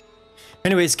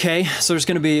 Anyways, Kay, so there's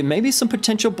going to be maybe some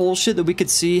potential bullshit that we could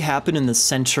see happen in the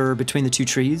center between the 2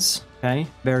 trees. Okay,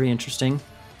 very interesting.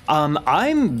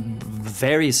 I'm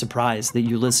very surprised that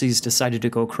Ulysses decided to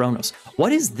go Kronos.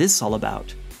 What is this all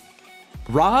about?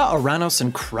 Ra, Aranos,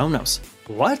 and Kronos.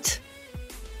 What?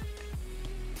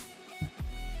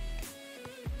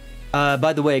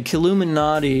 By the way,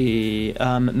 Killuminati,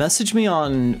 message me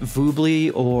on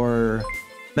Voobly or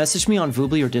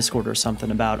Discord or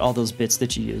something about all those bits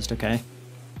that you used, okay?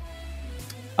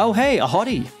 Oh, hey, a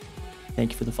hottie.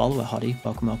 Thank you for the follow, a hottie.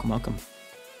 Welcome, welcome, welcome.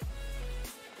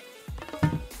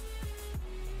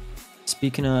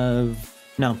 Speaking of...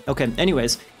 No, okay,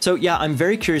 anyways. So, yeah, I'm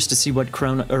very curious to see what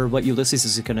Ulysses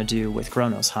is going to do with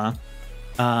Kronos, huh?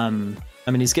 I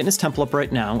mean, he's getting his temple up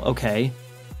right now, okay.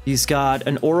 He's got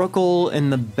an Oracle in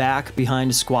the back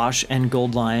behind Squash and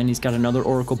Gold Lion. He's got another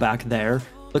Oracle back there.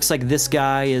 Looks like this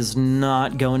guy is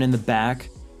not going in the back.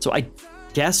 So I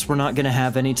guess we're not going to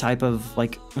have any type of,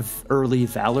 like, early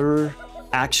Valor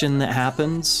action that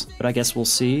happens. But I guess we'll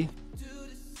see.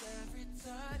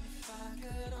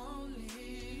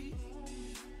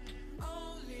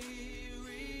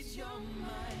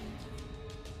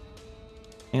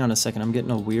 Hang on a second. I'm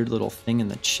getting a weird little thing in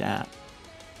the chat.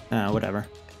 Whatever.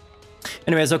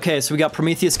 Anyways, okay, so we got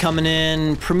Prometheus coming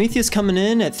in. Prometheus coming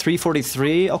in at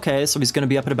 343. Okay, so he's going to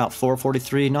be up at about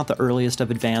 443, not the earliest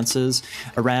of advances.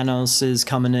 Aranos is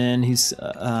coming in. He's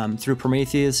through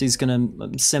Prometheus. He's going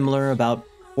to similar, about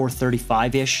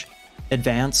 435-ish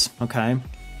advance. Okay.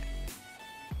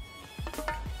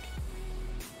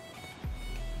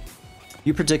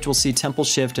 You predict we'll see Temple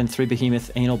Shift and 3 Behemoth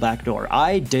Anal Backdoor.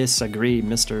 I disagree,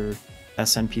 Mr.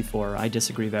 SNP4. I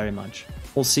disagree very much.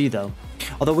 We'll see, though.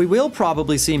 Although we will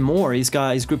probably see more. He's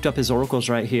grouped up his oracles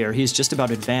right here. He's just about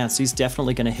advanced. He's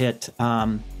definitely going to hit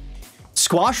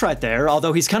Squash right there,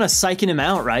 although he's kind of psyching him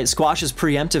out, right? Squash is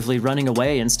preemptively running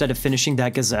away instead of finishing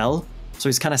that Gazelle. So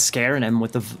he's kind of scaring him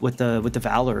with the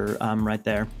Valor right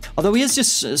there. Although he is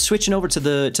just switching over to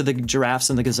the Giraffes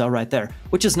and the Gazelle right there,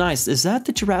 which is nice. Is that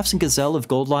the Giraffes and Gazelle of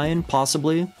Gold Lion,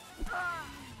 possibly?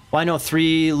 Well, I know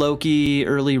 3 Loki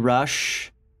early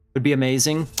rush would be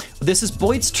amazing. This is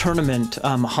Boit's tournament,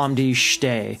 Hamdi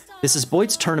Shtay. This is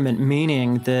Boit's tournament,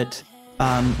 meaning that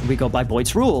we go by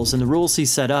Boit's rules, and the rules he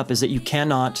set up is that you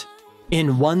cannot,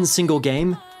 in one single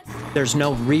game, there's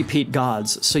no repeat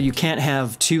gods. So you can't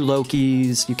have 2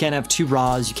 Lokis, you can't have 2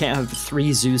 Ras, you can't have 3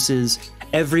 Zeuses.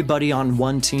 Everybody on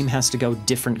one team has to go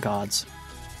different gods.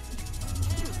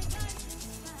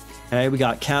 Okay, we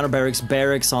got counter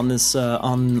barracks on this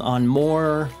on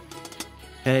Moore.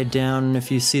 Okay, down if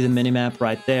you see the minimap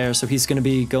right there. So he's going to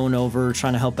be going over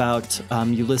trying to help out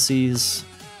Ulysses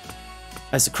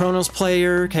as a Kronos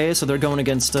player. Okay, so they're going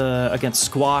against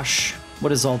Squash.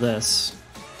 What is all this?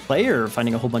 Player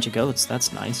finding a whole bunch of goats.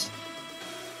 That's nice.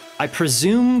 I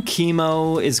presume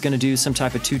Chemo is going to do some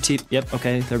type of 2T. Yep,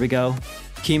 okay, there we go.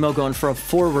 Chemo going for a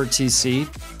forward TC.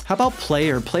 How about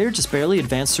Player? Player just barely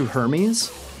advanced through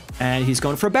Hermes, and he's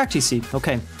going for a back TC.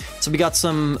 Okay, so we got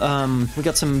some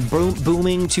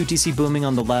booming 2TC booming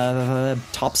on the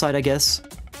top side, I guess.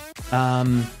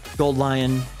 Gold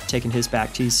Lion taking his back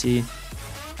TC,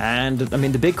 and I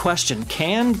mean the big question: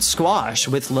 can Squash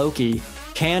with Loki?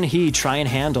 Can he try and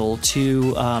handle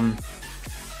two?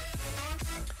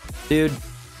 Dude,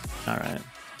 all right.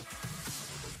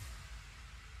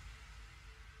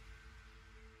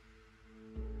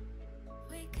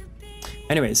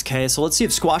 Anyways, okay, so let's see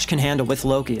if Squash can handle with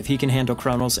Loki, if he can handle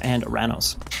Kronos and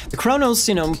Uranos. The Kronos,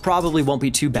 you know, probably won't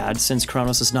be too bad since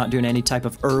Kronos is not doing any type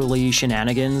of early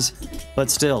shenanigans, but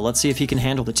still, let's see if he can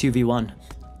handle the 2v1.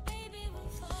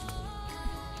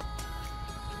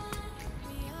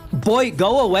 Boit,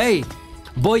 go away!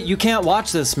 Boit, you can't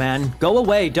watch this, man. Go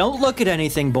away. Don't look at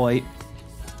anything, Boit.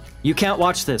 You can't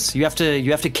watch this. You have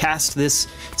to cast this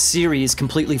series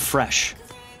completely fresh.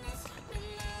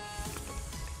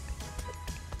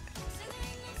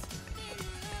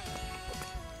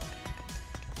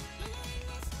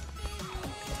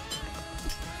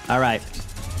 All right.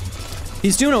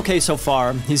 He's doing okay so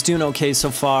far. He's doing okay so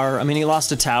far. I mean, he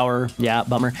lost a tower. Yeah,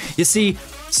 bummer. You see,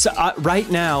 so, right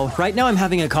now I'm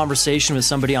having a conversation with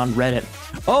somebody on Reddit.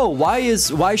 Oh,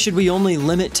 why should we only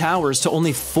limit towers to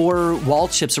only 4 wall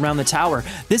chips around the tower?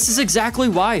 This is exactly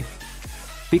why.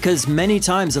 Because many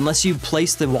times, unless you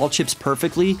place the wall chips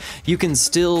perfectly, you can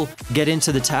still get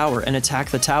into the tower and attack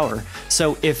the tower.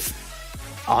 So if,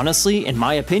 honestly, in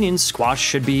my opinion, Squash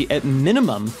should be at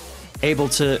minimum able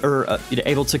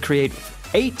to create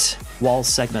 8 wall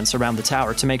segments around the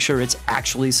tower to make sure it's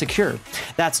actually secure.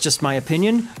 That's just my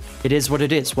opinion. It is what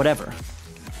it is, whatever.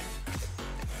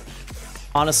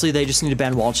 Honestly, they just need to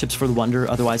ban wall chips for the Wonder,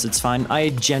 otherwise it's fine. I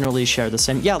generally share the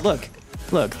same. Yeah, look,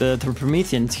 the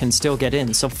Promethean can still get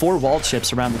in. So 4 wall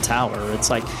chips around the tower, it's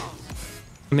like,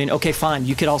 I mean, okay, fine.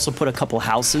 You could also put a couple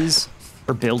houses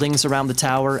or buildings around the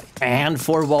tower and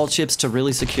 4 wall chips to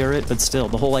really secure it, but still,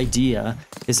 the whole idea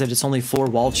is that it's only 4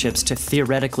 wall chips to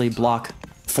theoretically block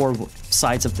 4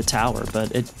 sides of the tower,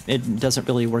 but it doesn't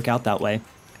really work out that way.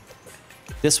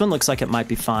 This one looks like it might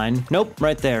be fine. Nope,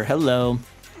 right there. Hello.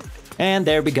 And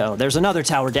there we go. There's another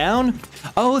tower down.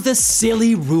 Oh, the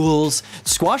silly rules.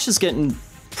 Squash is getting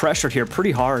pressured here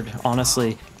pretty hard,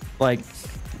 honestly. Like,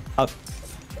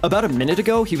 about a minute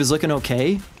ago, he was looking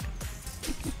okay.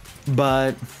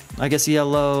 But I guess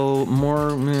yellow,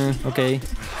 more, okay.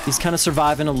 He's kind of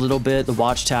surviving a little bit. The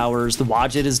watchtowers, the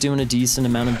Wadjet is doing a decent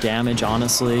amount of damage,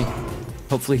 honestly.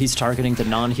 Hopefully he's targeting the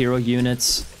non-hero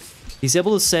units. He's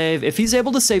able to save, if he's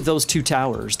able to save those 2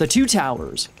 towers, the 2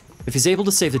 towers, if he's able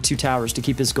to save the 2 towers to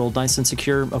keep his gold nice and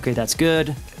secure, okay, that's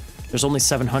good. There's only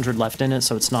 700 left in it,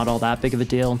 so it's not all that big of a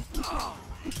deal.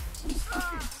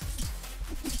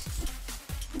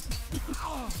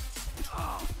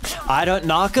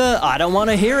 Naka, I don't want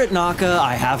to hear it, Naka.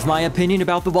 I have my opinion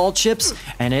about the wall chips,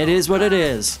 and it is what it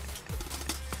is.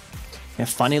 Yeah,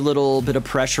 funny little bit of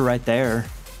pressure right there.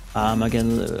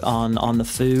 Again, on the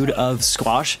food of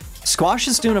Squash. Squash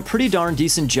is doing a pretty darn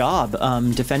decent job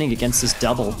defending against this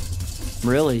double.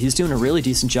 Really, he's doing a really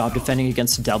decent job defending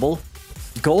against a double.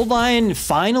 Gold Lion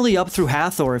finally up through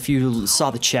Hathor, if you saw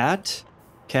the chat.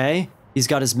 Okay, he's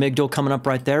got his Migdal coming up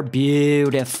right there.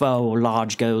 Beautiful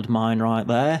large gold mine right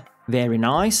there. Very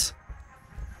nice.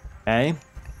 Okay.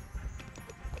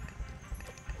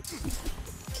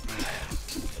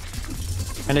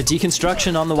 And a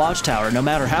deconstruction on the watchtower. No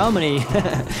matter how many,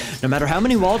 no matter how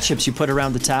many wall chips you put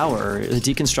around the tower, the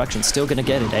deconstruction's still gonna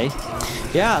get it, eh?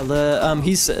 Yeah,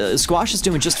 the Squash is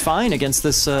doing just fine against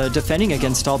this, defending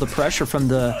against all the pressure from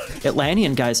the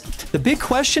Atlantean guys. The big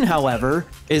question, however,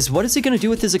 is what is he gonna do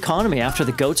with his economy after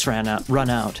the goats run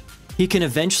out? He can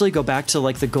eventually go back to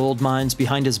like the gold mines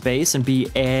behind his base and be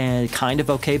kind of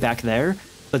okay back there,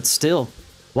 but still.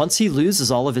 Once he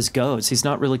loses all of his goats, he's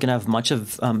not really going to have much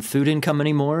of food income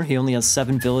anymore. He only has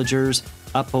 7 villagers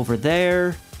up over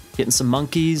there, getting some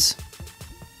monkeys.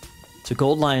 So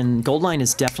Gold Lion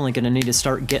is definitely going to need to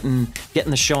start getting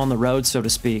the show on the road, so to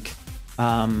speak,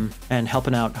 and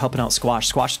helping out Squash.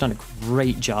 Squash's done a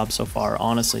great job so far,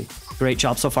 honestly. Great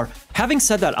job so far. Having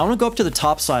said that, I want to go up to the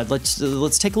top side. Let's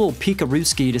take a little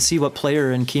peek-a-rooski to see what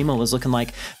Player and Chemo is looking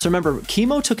like. So remember,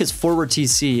 Chemo took his forward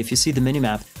TC. If you see the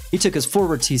minimap, he took his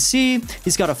forward TC.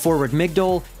 He's got a forward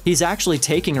Migdal. He's actually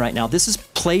taking right now. This is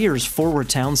Player's forward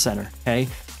town center. Okay,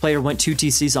 Player went 2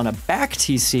 TCs on a back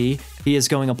TC, He is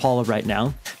going Apollo right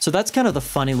now. So that's kind of the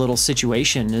funny little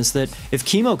situation, is that if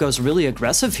Chemo goes really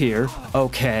aggressive here,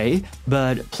 okay,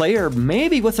 but player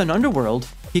maybe with an Underworld,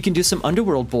 he can do some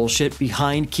Underworld bullshit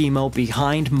behind Chemo,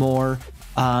 behind more,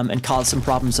 and cause some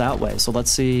problems that way. So let's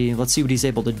see what he's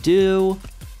able to do.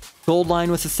 Gold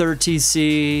line with the third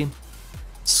TC.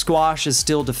 Squash is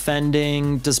still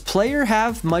defending. Does player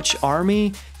have much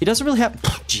army? He doesn't really have...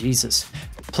 Jesus.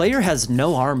 Player has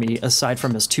no army aside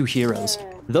from his 2 heroes.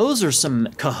 Those are some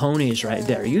cojones right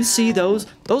there. You see those?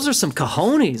 Those are some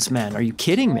cojones, man. Are you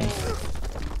kidding me?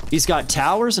 He's got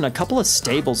towers and a couple of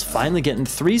stables, finally getting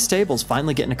 3 stables,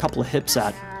 finally getting a couple of hips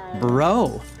at.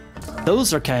 Bro,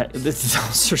 those are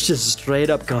just straight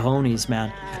up cojones,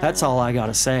 man. That's all I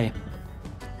gotta say.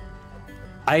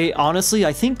 Honestly,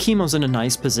 I think Chemo's in a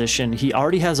nice position. He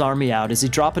already has army out. Is he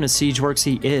dropping a siege works?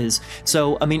 He is.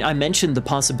 So, I mean, I mentioned the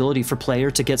possibility for player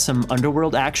to get some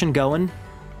Underworld action going.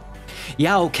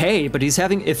 Yeah, okay, but he's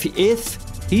having, if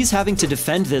he's having to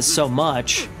defend this so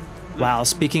much, wow,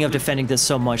 speaking of defending this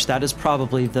so much, that is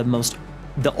probably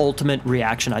the ultimate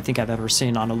reaction I think I've ever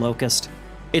seen on a Locust.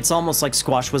 It's almost like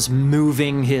Squash was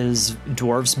moving his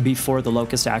dwarves before the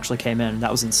Locust actually came in.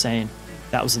 That was insane.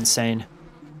 That was insane.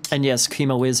 And yes,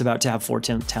 Chemo is about to have 4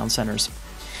 town centers.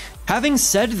 Having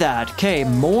said that, okay,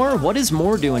 Moore, what is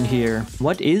Moore doing here?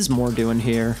 What is Moore doing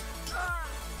here?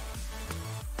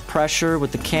 Pressure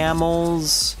with the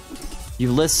camels.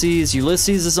 Ulysses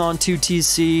is on 2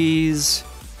 TCs.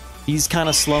 He's kind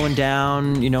of slowing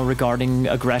down, you know, regarding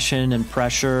aggression and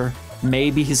pressure.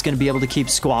 Maybe he's going to be able to keep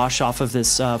Squash off of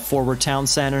this forward town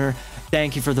center.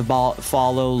 Thank you for the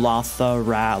follow,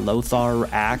 Lothar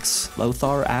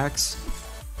Axe.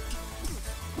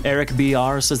 Eric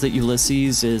BR says that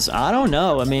Ulysses is, I don't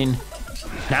know. I mean,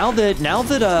 now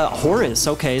that Horus,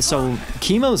 okay, so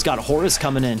Chemo's got Horus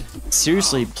coming in.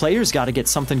 Seriously, players got to get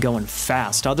something going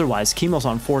fast. Otherwise, Chemo's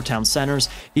on 4 town centers.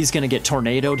 He's going to get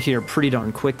tornadoed here pretty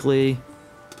darn quickly.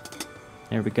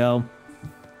 There we go.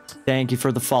 Thank you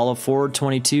for the follow. Forward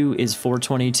 22 is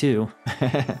 422.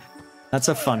 That's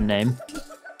a fun name.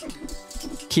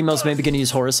 Chemo's maybe going to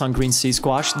use Horus on green sea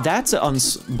squash. That's on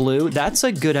blue. That's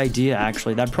a good idea,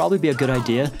 actually. That'd probably be a good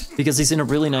idea because he's in a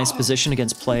really nice position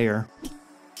against player.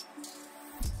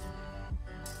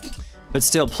 But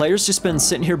still, player's just been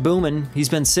sitting here booming. He's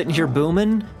been sitting here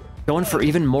booming, going for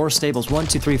even more stables. 1,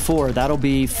 2, 3, 4. That'll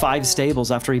be 5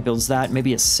 stables after he builds that.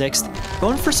 Maybe a 6th.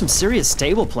 Going for some serious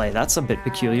stable play. That's a bit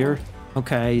peculiar.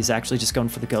 Okay, he's actually just going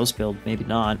for the ghost build. Maybe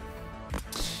not.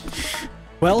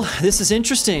 Well, this is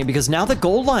interesting because now that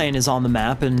Gold Lion is on the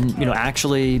map and, you know,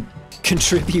 actually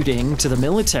contributing to the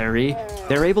military,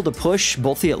 they're able to push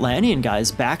both the Atlantean guys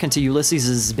back into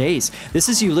Ulysses' base. This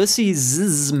is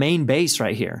Ulysses' main base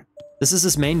right here. This is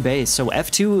his main base. So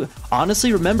F2,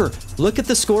 honestly, remember, look at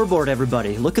the scoreboard,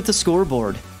 everybody. Look at the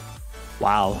scoreboard.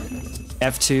 Wow.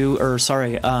 F2, or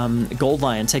sorry, Gold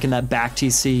Lion taking that back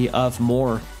TC of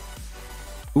Moore.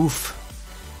 Oof.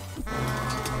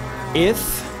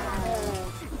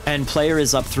 And player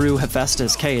is up through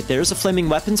Hephaestus. Okay, there's a Flaming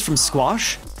Weapons from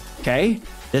Squash. Okay,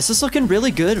 this is looking really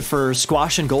good for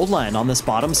Squash and Gold Lion on this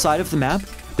bottom side of the map.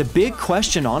 The big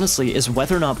question, honestly, is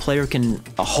whether or not player can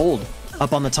hold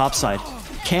up on the top side.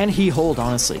 Can he hold,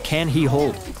 honestly? Can he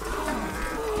hold?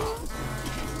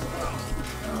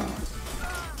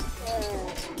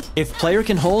 If player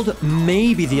can hold,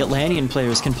 maybe the Atlantean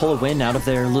players can pull a win out of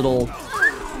their little...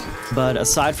 But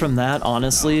aside from that,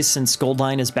 honestly, since Gold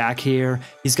Lion is back here,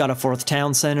 he's got a 4th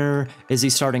town center. Is he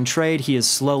starting trade? He is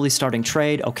slowly starting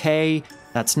trade. Okay,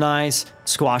 that's nice.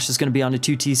 Squash is going to be on to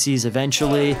 2 TCs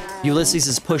eventually. Ulysses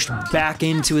is pushed back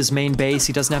into his main base.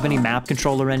 He doesn't have any map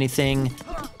control or anything.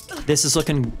 This is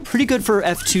looking pretty good for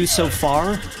F2 so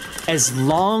far, as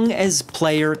long as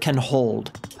player can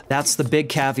hold. That's the big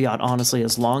caveat, honestly,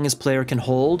 as long as player can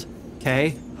hold.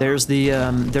 Okay, there's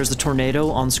the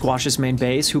tornado on Squash's main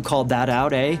base. Who called that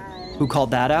out, eh? Who called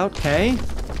that out? Okay.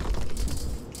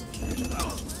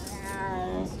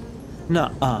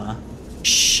 Nuh-uh.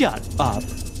 Shut up.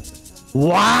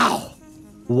 Wow.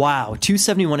 Wow,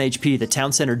 271 HP. The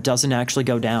town center doesn't actually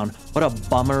go down. What a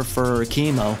bummer for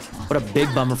Chemo. What a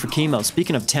big bummer for Chemo.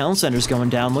 Speaking of town centers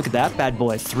going down, look at that bad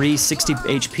boy. 360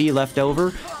 HP left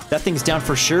over. That thing's down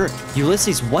for sure.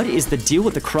 Ulysses, what is the deal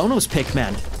with the Chronos pick,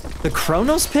 man? The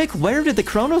Chronos pick? Where did the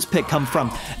Chronos pick come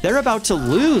from? They're about to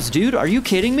lose, dude. Are you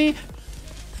kidding me?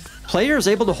 Player is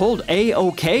able to hold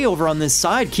A-OK over on this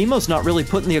side. Chemo's not really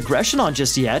putting the aggression on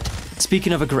just yet.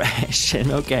 Speaking of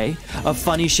aggression, okay. A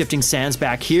funny shifting sands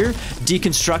back here.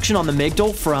 Deconstruction on the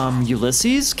Migdal from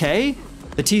Ulysses, okay.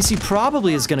 The TC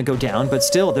probably is going to go down, but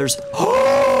still, there's...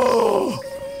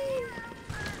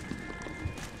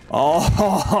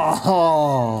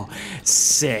 Oh,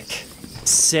 sick.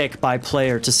 Sick by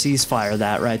player to ceasefire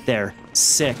that right there.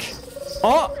 Sick.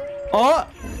 Oh,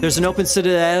 there's an open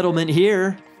settlement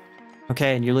here.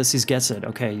 Okay, and Ulysses gets it.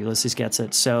 Okay, Ulysses gets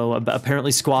it. So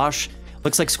apparently Squash,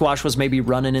 looks like Squash was maybe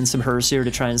running in some hers here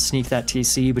to try and sneak that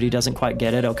TC, but he doesn't quite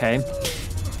get it. Okay.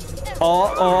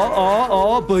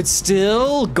 But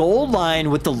still, Gold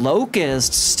Line with the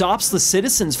Locust stops the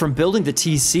citizens from building the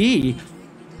TC.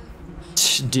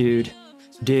 Dude.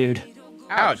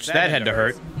 Ouch, that had to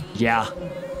hurt. Yeah.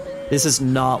 This is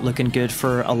not looking good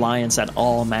for Alliance at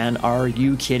all, man. Are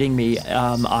you kidding me?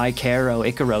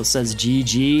 Icaro says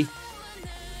GG.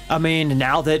 I mean,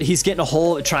 now that he's getting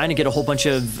trying to get a whole bunch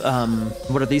of,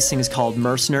 what are these things called?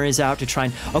 Mercenaries out to try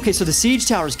and... Okay, so the siege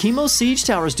towers, Chemo's siege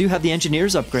towers do have the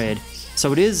engineers upgrade.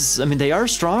 So it is, I mean, they are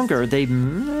stronger. With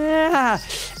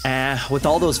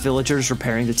all those villagers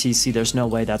repairing the TC, there's no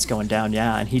way that's going down.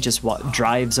 Yeah, and he just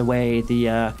drives away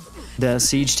the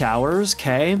siege towers.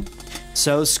 Okay,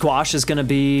 so Squash is going to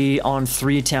be on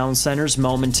 3 town centers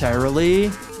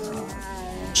momentarily.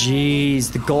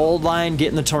 Jeez, the Gold Line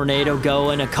getting the tornado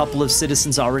going. A couple of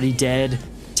citizens already dead.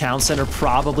 Town center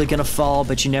probably going to fall,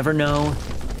 but you never know.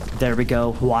 There we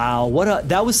go. Wow,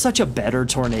 that was such a better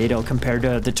tornado compared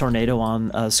to the tornado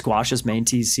on Squash's main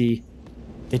TC.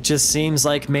 It just seems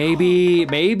like maybe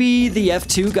the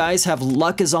F2 guys have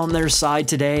luck is on their side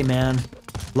today, man.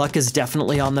 Luck is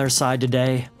definitely on their side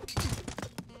today.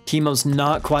 Chemo's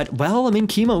not quite... Well, I mean,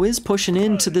 Chemo is pushing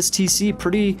into this TC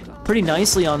pretty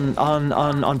nicely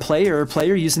on Player.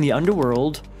 Player using the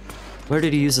Underworld. Where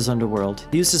did he use his Underworld?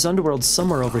 He used his Underworld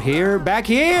somewhere over here. Back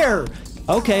here!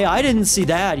 Okay, I didn't see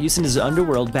that. Using his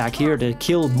Underworld back here to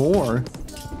kill more.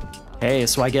 Okay,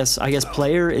 so I guess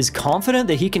Player is confident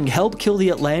that he can help kill the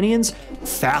Atlanteans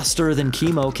faster than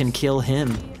Chemo can kill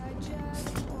him.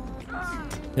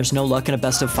 There's no luck in a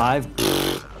best of 5.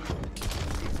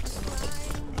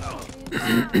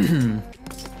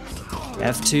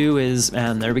 F2 is,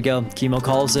 and there we go. Chemo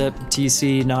calls it.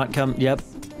 TC not come. Yep.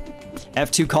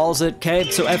 F2 calls it. Okay,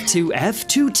 so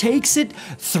F2 takes it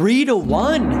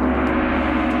 3-1.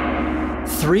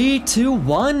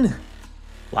 3-1.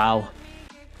 Wow.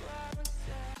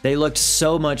 They looked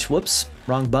so much. Whoops,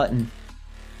 wrong button.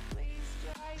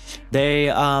 They,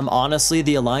 honestly,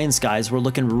 the Alliance guys were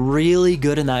looking really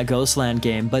good in that Ghostland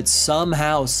game, but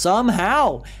somehow,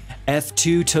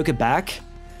 F2 took it back.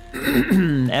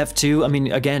 F2, I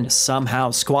mean, again,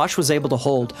 somehow, Squash was able to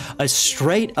hold a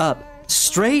straight up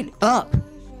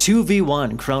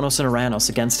 2v1 Kronos and Aranos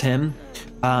against him.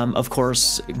 Of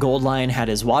course, Gold Lion had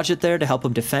his Wadjet there to help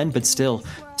him defend, but still,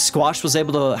 Squash was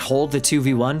able to hold the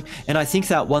 2v1, and I think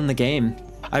that won the game.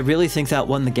 I really think that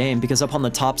won the game, because up on the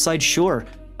top side, sure,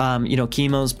 you know,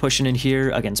 Chemo's pushing in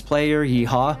here against Player,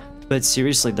 yeehaw, but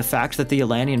seriously, the fact that the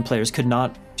Atlantean players could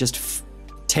not just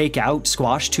take out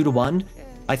Squash 2-1,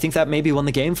 I think that maybe won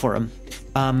the game for him.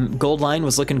 Gold Line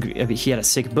was looking, he had a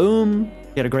sick boom,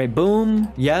 he had a great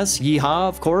boom, yes, yeehaw,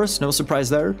 of course, no surprise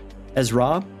there, as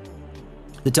Raw.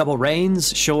 The double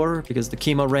rains, sure, because the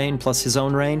Chemo rain plus his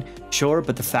own rain, sure,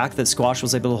 but the fact that Squash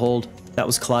was able to hold, that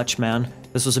was clutch, man.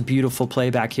 This was a beautiful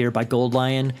play back here by Gold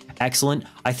Lion, excellent.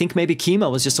 I think maybe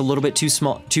Chemo was just a little bit too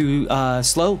slow.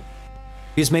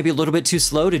 He was maybe a little bit too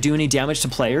slow to do any damage to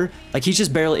Player. Like, he's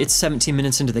just barely, it's 17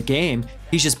 minutes into the game,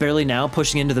 he's just barely now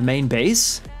pushing into the main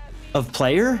base of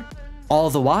Player. All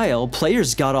the while,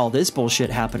 Player's got all this bullshit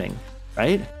happening,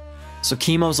 right? So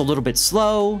Chemo's a little bit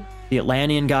slow. The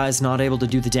Atlantean guy's not able to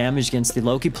do the damage against the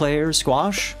Loki player,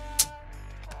 Squash.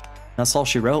 That's all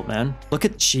she wrote, man. Look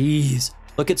at, jeez.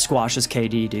 Look at Squash's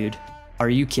KD, dude. Are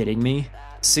you kidding me?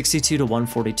 62 to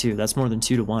 142. That's more than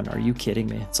 2 to 1. Are you kidding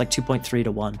me? It's like 2.3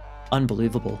 to 1.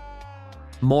 Unbelievable.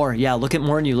 More, yeah, look at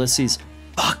more in Ulysses.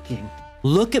 Fucking.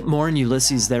 Look at more in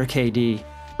Ulysses, their KD.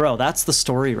 Bro, that's the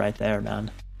story right there, man.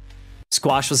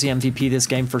 Squash was the MVP this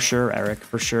game for sure, Eric,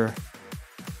 for sure.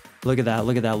 Look at that,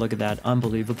 look at that, look at that.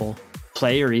 Unbelievable.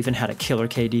 Player even had a killer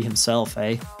KD himself,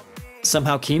 eh?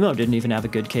 Somehow Chemo didn't even have a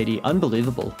good KD.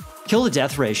 Unbelievable. Kill to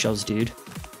death ratios, dude.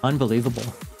 Unbelievable.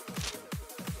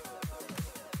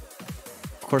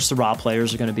 Of course, the Raw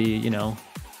players are going to be, you know,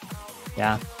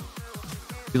 yeah.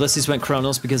 Ulysses went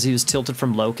Kronos because he was tilted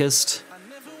from Locust.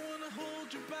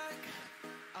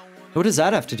 What does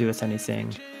that have to do with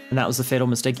anything? And that was the fatal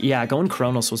mistake. Yeah, going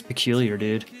Kronos was peculiar,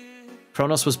 dude.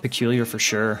 Kronos was peculiar for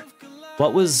sure.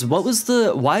 What was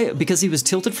the, why? Because he was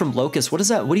tilted from Locust. What is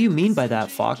that? What do you mean by that,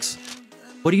 Fox?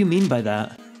 What do you mean by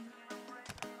that?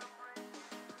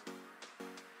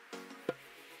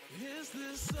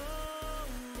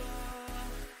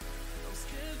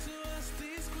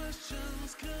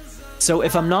 So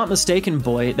if I'm not mistaken,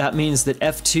 Boy, that means that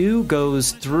F2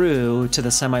 goes through to the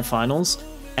semifinals,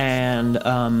 and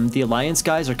the Alliance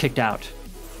guys are kicked out.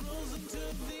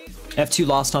 F2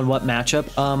 lost on what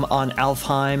matchup? On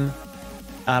Alfheim.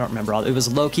 I don't remember. It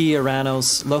was Loki,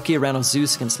 Aranos,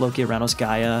 Zeus against Loki, Aranos,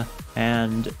 Gaia,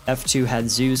 and F2 had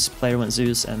Zeus, player went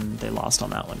Zeus, and they lost on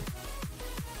that one.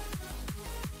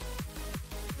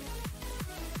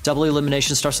 Double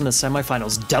elimination starts in the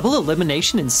semifinals. Double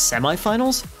elimination in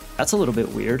semifinals? That's a little bit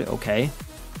weird. Okay.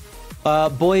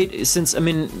 Boyd, since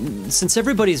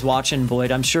everybody's watching,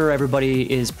 Boyd, I'm sure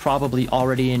everybody is probably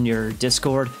already in your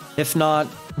Discord. If not,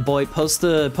 Boyd, post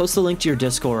the link to your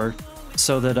Discord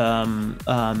so that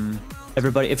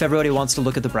if everybody wants to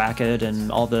look at the bracket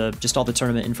and all the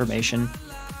tournament information.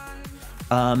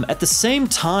 At the same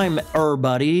time,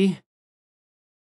 everybody,